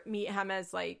 15, or meet him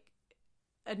as like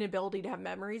an ability to have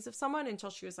memories of someone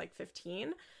until she was like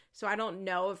 15. So I don't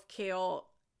know if Kale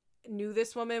knew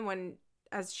this woman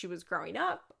as she was growing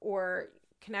up or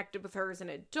connected with her as an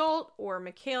adult, or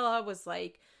Michaela was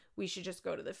like, we should just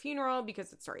go to the funeral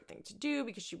because it's the right thing to do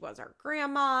because she was our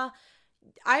grandma.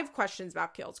 I have questions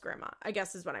about Kale's grandma, I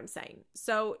guess is what I'm saying.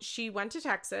 So she went to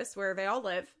Texas where they all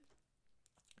live,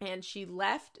 and she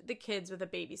left the kids with a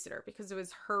babysitter because it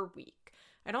was her week.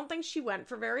 I don't think she went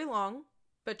for very long,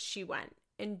 but she went,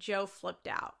 and Joe flipped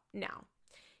out. Now,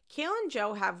 Kale and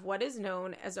Joe have what is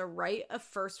known as a right of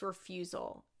first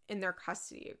refusal in their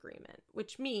custody agreement,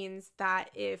 which means that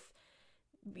if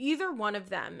either one of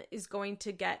them is going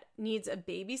to needs a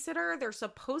babysitter, they're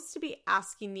supposed to be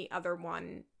asking the other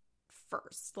one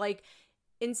first. Like,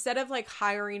 instead of like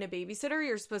hiring a babysitter,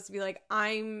 you're supposed to be like,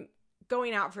 I'm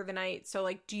going out for the night, so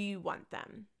like, do you want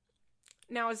them?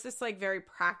 Now, is this like very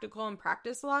practical in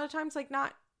practice a lot of times? Like,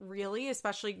 not really,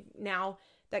 especially now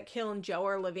that Kale and Joe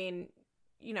are living,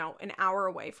 you know, an hour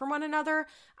away from one another.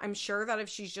 I'm sure that if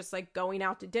she's just like going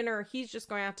out to dinner, he's just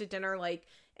going out to dinner, like,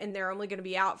 and they're only going to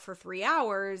be out for 3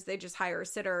 hours, they just hire a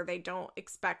sitter. They don't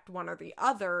expect one or the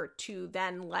other to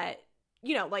then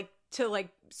to like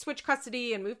switch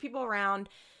custody and move people around.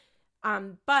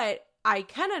 But I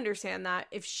can understand that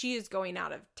if she is going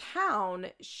out of town,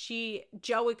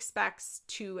 Joe expects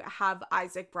to have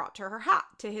Isaac brought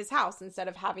to his house instead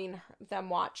of having them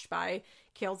watched by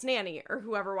Cale's nanny or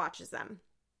whoever watches them.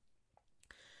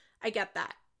 I get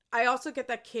that. I also get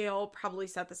that Cale probably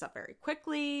set this up very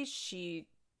quickly. She,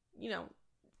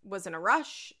 was in a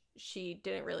rush. She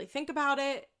didn't really think about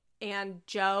it. And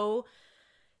Joe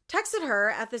texted her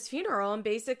at this funeral and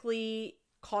basically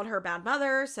called her a bad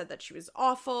mother, said that she was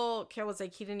awful. Cale was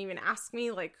like, he didn't even ask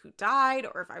me like who died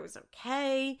or if I was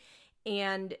okay.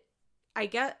 And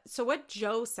so what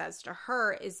Joe says to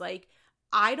her is like,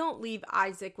 I don't leave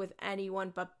Isaac with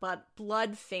anyone but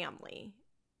blood family.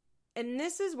 And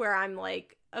this is where I'm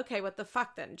like, okay, what the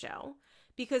fuck then, Joe?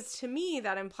 Because to me,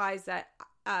 that implies that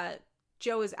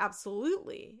Joe is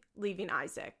absolutely leaving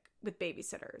Isaac with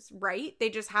babysitters, right? They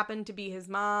just happen to be his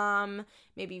mom,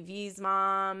 maybe V's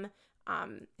mom,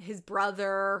 his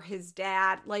brother, his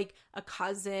dad, like a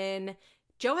cousin.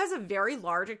 Joe has a very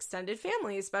large extended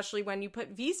family, especially when you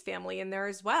put V's family in there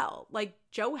as well. Like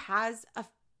Joe has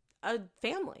a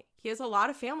family. He has a lot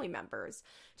of family members.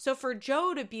 So for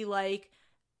Joe to be like,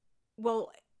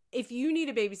 well, if you need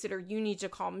a babysitter, you need to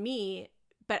call me,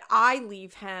 but I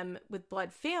leave him with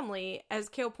blood family. As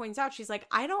Cale points out, she's like,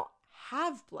 I don't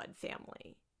have blood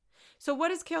family. So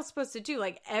what is Cale supposed to do?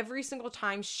 Like every single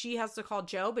time she has to call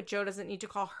Joe, but Joe doesn't need to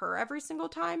call her every single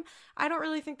time? I don't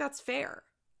really think that's fair.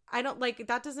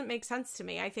 That doesn't make sense to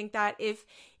me. I think that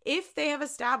if they have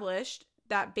established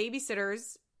that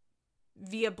babysitters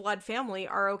via blood family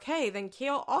are okay, then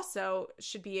Cale also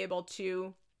should be able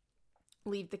to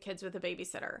leave the kids with a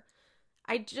babysitter.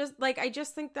 I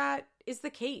just think that is the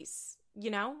case.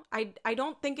 I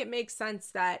don't think it makes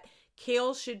sense that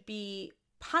Cale should be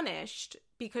punished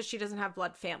because she doesn't have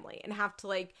blood family and have to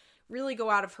like really go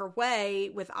out of her way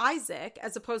with Isaac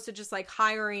as opposed to just like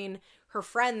hiring her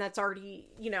friend that's already,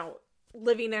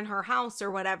 living in her house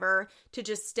or whatever to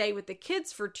just stay with the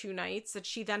kids for 2 nights that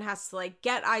she then has to like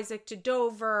get Isaac to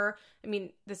Dover. I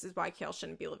mean, this is why Cale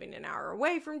shouldn't be living an hour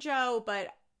away from Joe, but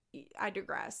I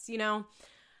digress,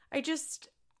 I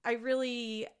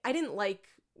didn't like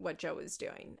what Joe was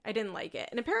doing. I didn't like it.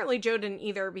 And apparently Joe didn't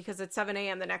either because at 7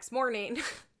 a.m. the next morning,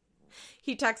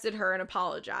 he texted her and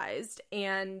apologized.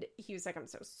 And he was like, I'm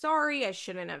so sorry. I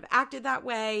shouldn't have acted that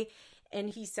way. And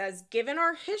he says, given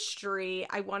our history,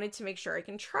 I wanted to make sure I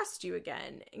can trust you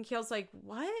again. And Cale's like,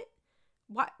 what?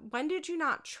 When did you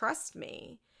not trust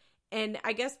me? And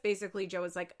I guess basically Joe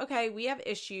was like, okay, we have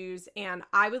issues and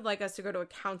I would like us to go to a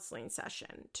counseling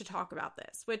session to talk about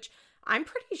this, which I'm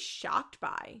pretty shocked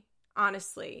by,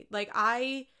 honestly. Like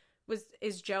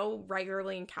is Joe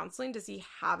regularly in counseling? Does he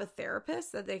have a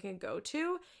therapist that they can go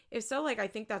to? If so, like, I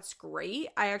think that's great.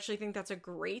 I actually think that's a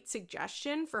great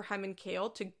suggestion for him and Cale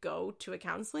to go to a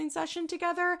counseling session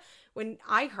together. When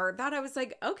I heard that, I was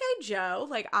like, okay, Joe,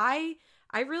 like I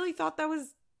really thought that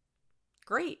was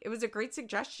great. It was a great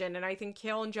suggestion. And I think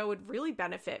Cale and Joe would really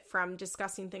benefit from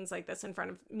discussing things like this in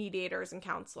front of mediators and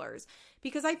counselors,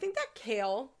 because I think that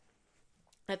Cale,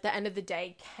 at the end of the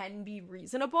day, can be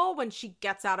reasonable when she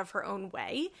gets out of her own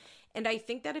way. And I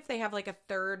think that if they have like a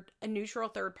neutral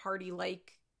third party,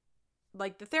 like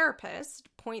the therapist,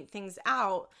 point things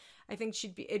out, I think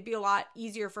it'd be a lot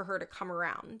easier for her to come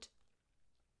around.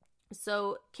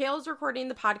 So Cale's recording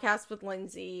the podcast with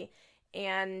Lindsay,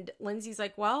 and Lindsay's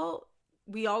like, well,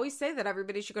 we always say that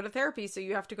everybody should go to therapy, so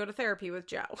you have to go to therapy with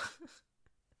Joe.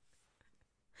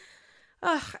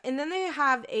 Ugh, and then they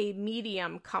have a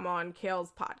medium come on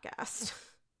Cale's podcast.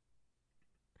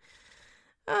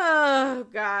 Oh,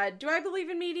 God. Do I believe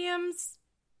in mediums?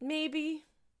 Maybe.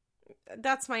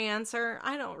 That's my answer.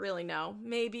 I don't really know.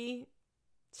 Maybe.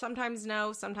 Sometimes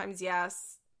no, sometimes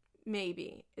yes.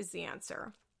 Maybe is the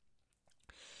answer.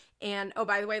 And, oh,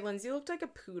 by the way, Lindsay looked like a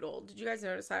poodle. Did you guys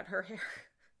notice that? Her hair.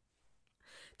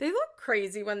 They look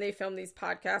crazy when they film these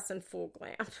podcasts in full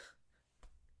glam.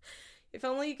 If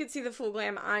only you could see the full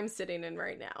glam I'm sitting in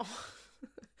right now.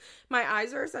 My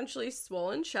eyes are essentially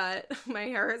swollen shut. My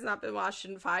hair has not been washed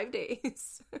in 5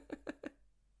 days.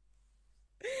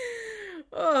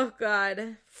 Oh,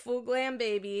 God. Full glam,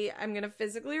 baby. I'm going to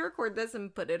physically record this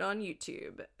and put it on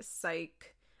YouTube.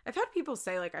 Psych. I've had people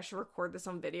say, like, I should record this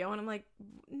on video, and I'm like,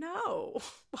 no.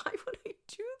 Why would I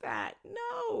do that?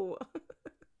 No.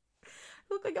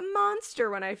 I look like a monster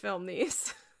when I film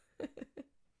these.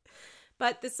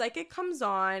 But the psychic comes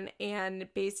on and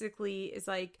basically is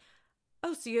like,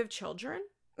 oh, so you have children?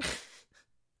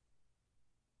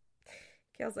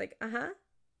 Cale's like, uh-huh.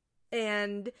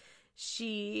 And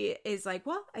she is like,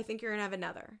 well, I think you're going to have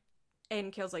another.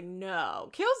 And Cale's like, no.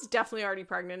 Cale's definitely already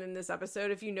pregnant in this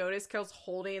episode. If you notice, Cale's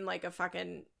holding like a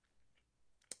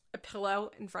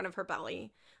pillow in front of her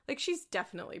belly. Like, she's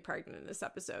definitely pregnant in this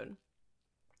episode.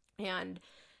 And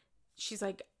she's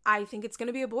like, I think it's going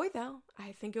to be a boy, though.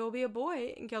 I think it will be a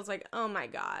boy. And Kale's like, oh my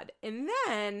God. And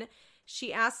then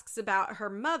she asks about her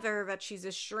mother that she's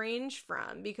estranged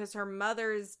from because her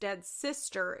mother's dead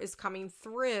sister is coming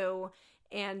through.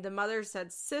 And the mother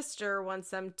said sister wants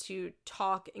them to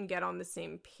talk and get on the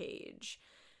same page.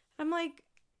 I'm like,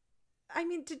 I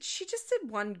mean, she just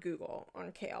did one Google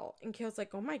on Kale, and Kale's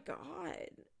like, oh my God.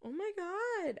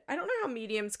 I don't know how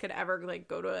mediums could ever, like,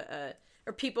 go to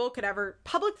or people could ever,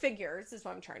 public figures is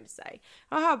what I'm trying to say.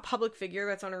 I don't know how a public figure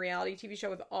that's on a reality TV show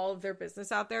with all of their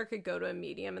business out there could go to a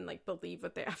medium and, like, believe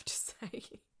what they have to say.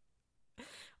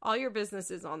 All your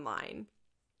business is online.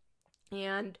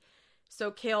 And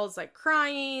so Kale's, like,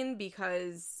 crying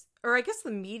because, or I guess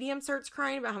the medium starts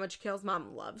crying about how much Kale's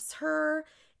mom loves her.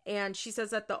 And she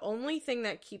says that the only thing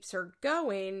that keeps her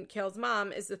going, Kale's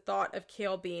mom, is the thought of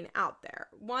Kale being out there.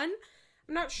 One,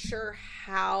 I'm not sure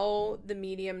how the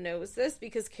medium knows this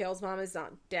because Kale's mom is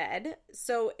not dead.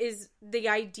 So is the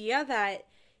idea that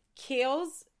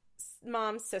Kale's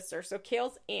mom's sister, so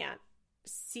Kale's aunt,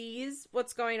 sees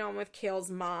what's going on with Kale's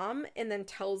mom and then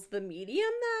tells the medium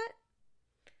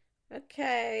that?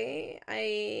 Okay,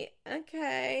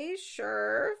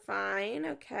 sure, fine,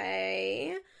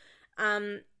 okay.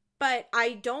 But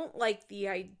I don't like the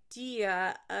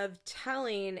idea of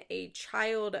telling a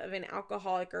child of an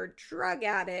alcoholic or drug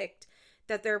addict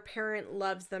that their parent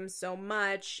loves them so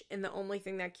much and the only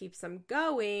thing that keeps them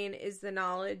going is the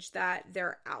knowledge that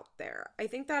they're out there. I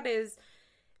think that is a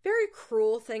very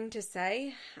cruel thing to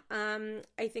say. I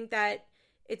think that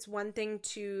it's one thing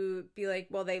to be like,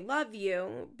 well, they love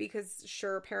you because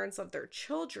sure, parents love their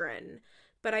children.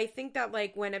 But I think that,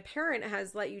 like, when a parent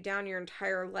has let you down your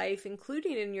entire life,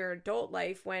 including in your adult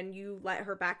life, when you let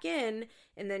her back in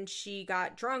and then she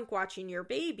got drunk watching your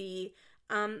baby,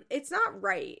 it's not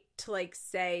right to, like,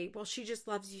 say, well, she just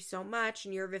loves you so much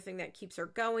and you're the thing that keeps her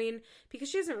going because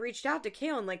she hasn't reached out to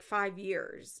Kale in, like, 5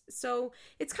 years. So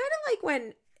it's kind of like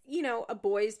when, you know, a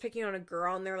boy is picking on a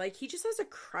girl and they're like, he just has a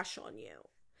crush on you.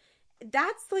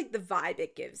 That's, like, the vibe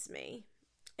it gives me.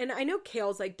 And I know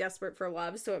Kale's, like, desperate for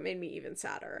love, so it made me even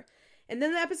sadder. And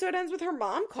then the episode ends with her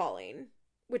mom calling,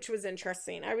 which was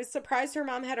interesting. I was surprised her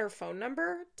mom had her phone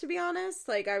number, to be honest.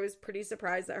 Like, I was pretty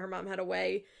surprised that her mom had a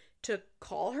way to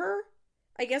call her.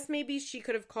 I guess maybe she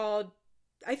could have called...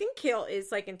 I think Kale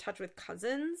is, like, in touch with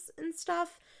cousins and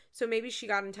stuff. So maybe she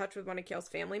got in touch with one of Kale's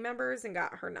family members and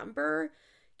got her number.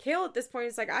 Kale, at this point,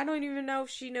 is like, I don't even know if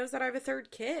she knows that I have a third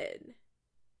kid.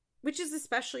 Which is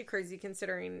especially crazy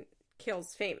considering...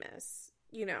 Kale's famous,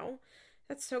 you know?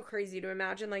 That's so crazy to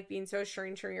imagine, like, being so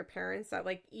estranged from your parents that,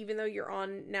 like, even though you're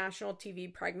on national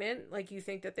TV pregnant, like, you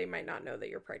think that they might not know that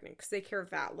you're pregnant because they care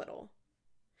that little.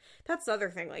 That's the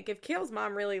other thing. Like, if Kale's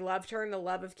mom really loved her and the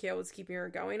love of Kale was keeping her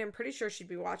going, I'm pretty sure she'd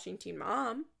be watching Teen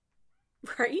Mom,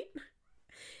 right?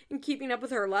 And keeping up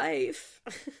with her life.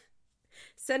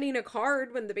 Sending a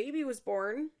card when the baby was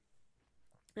born.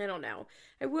 I don't know.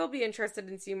 I will be interested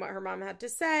in seeing what her mom had to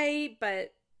say,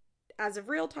 but as of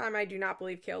real time, I do not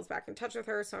believe Kale's back in touch with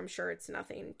her, so I'm sure it's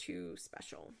nothing too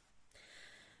special.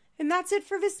 And that's it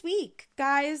for this week,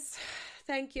 guys.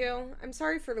 Thank you. I'm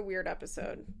sorry for the weird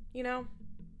episode. You know,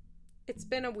 it's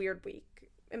been a weird week.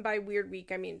 And by weird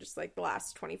week, I mean just like the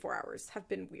last 24 hours have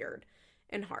been weird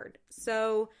and hard.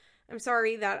 So I'm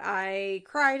sorry that I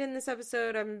cried in this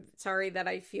episode. I'm sorry that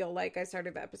I feel like I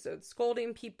started the episode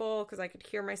scolding people because I could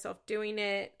hear myself doing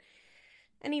it.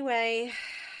 Anyway,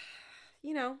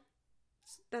 you know,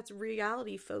 that's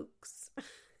reality, folks.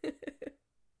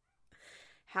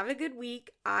 Have a good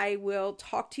week. I will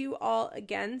talk to you all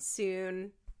again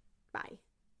soon. Bye.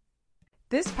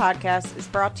 This podcast is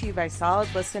brought to you by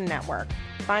Solid Listen Network.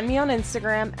 Find me on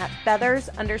Instagram at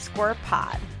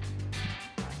feathers_pod.